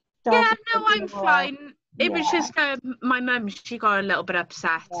your dog. Yeah, no, I'm fine. It was just my mum. She got a little bit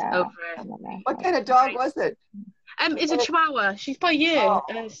upset over it. What kind of dog was it? It's a Chihuahua. She's by you.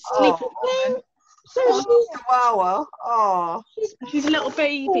 Sleeping. So she's a Chihuahua. Oh, she's a little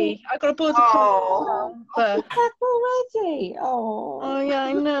baby. I got a border collie. But already. Oh yeah,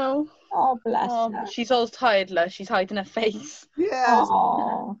 I know. Oh bless her. She's all tired, look. She's hiding her face. Yes.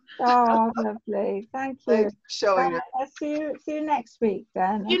 Oh, lovely. Thank you. Thanks for showing it. I'll see you next week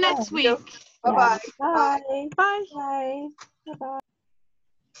then. See you next week. Bye-bye. Bye. Bye. Bye. Bye.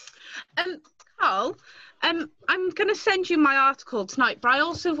 Carl, I'm going to send you my article tonight, but I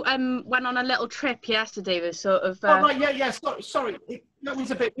also went on a little trip yesterday with sort of... Oh, right, yeah. Sorry. That was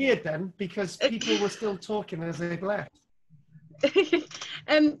a bit weird then, because people were still talking as they left.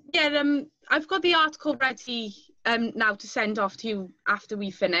 I've got the article ready now to send off to you after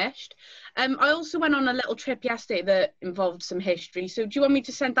we finished. I also went on a little trip yesterday that involved some history. So do you want me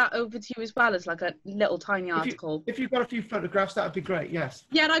to send that over to you as well as like a little tiny article? If you've got a few photographs, that would be great. Yes.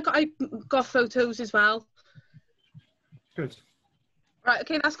 Yeah, and I got photos as well. Good. Right.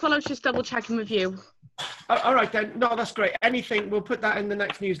 Okay, that's cool. I was just double checking with you. All right then. No, that's great. Anything, we'll put that in the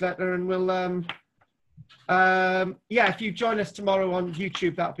next newsletter, and we'll if you join us tomorrow on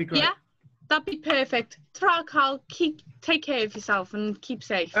YouTube, that'd be great. Yeah, that'd be perfect. Ta-ra, Carl. Take care of yourself and keep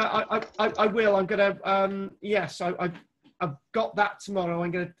safe. I will. I'm gonna. Yes, I've got that tomorrow.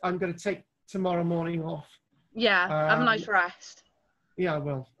 I'm gonna take tomorrow morning off. Yeah. Have a nice rest. Yeah, I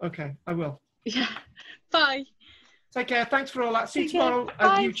will. Okay, I will. Yeah. Bye. Take care. Thanks for all that. See you tomorrow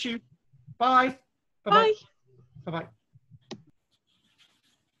on YouTube. Bye. Bye. Bye-bye.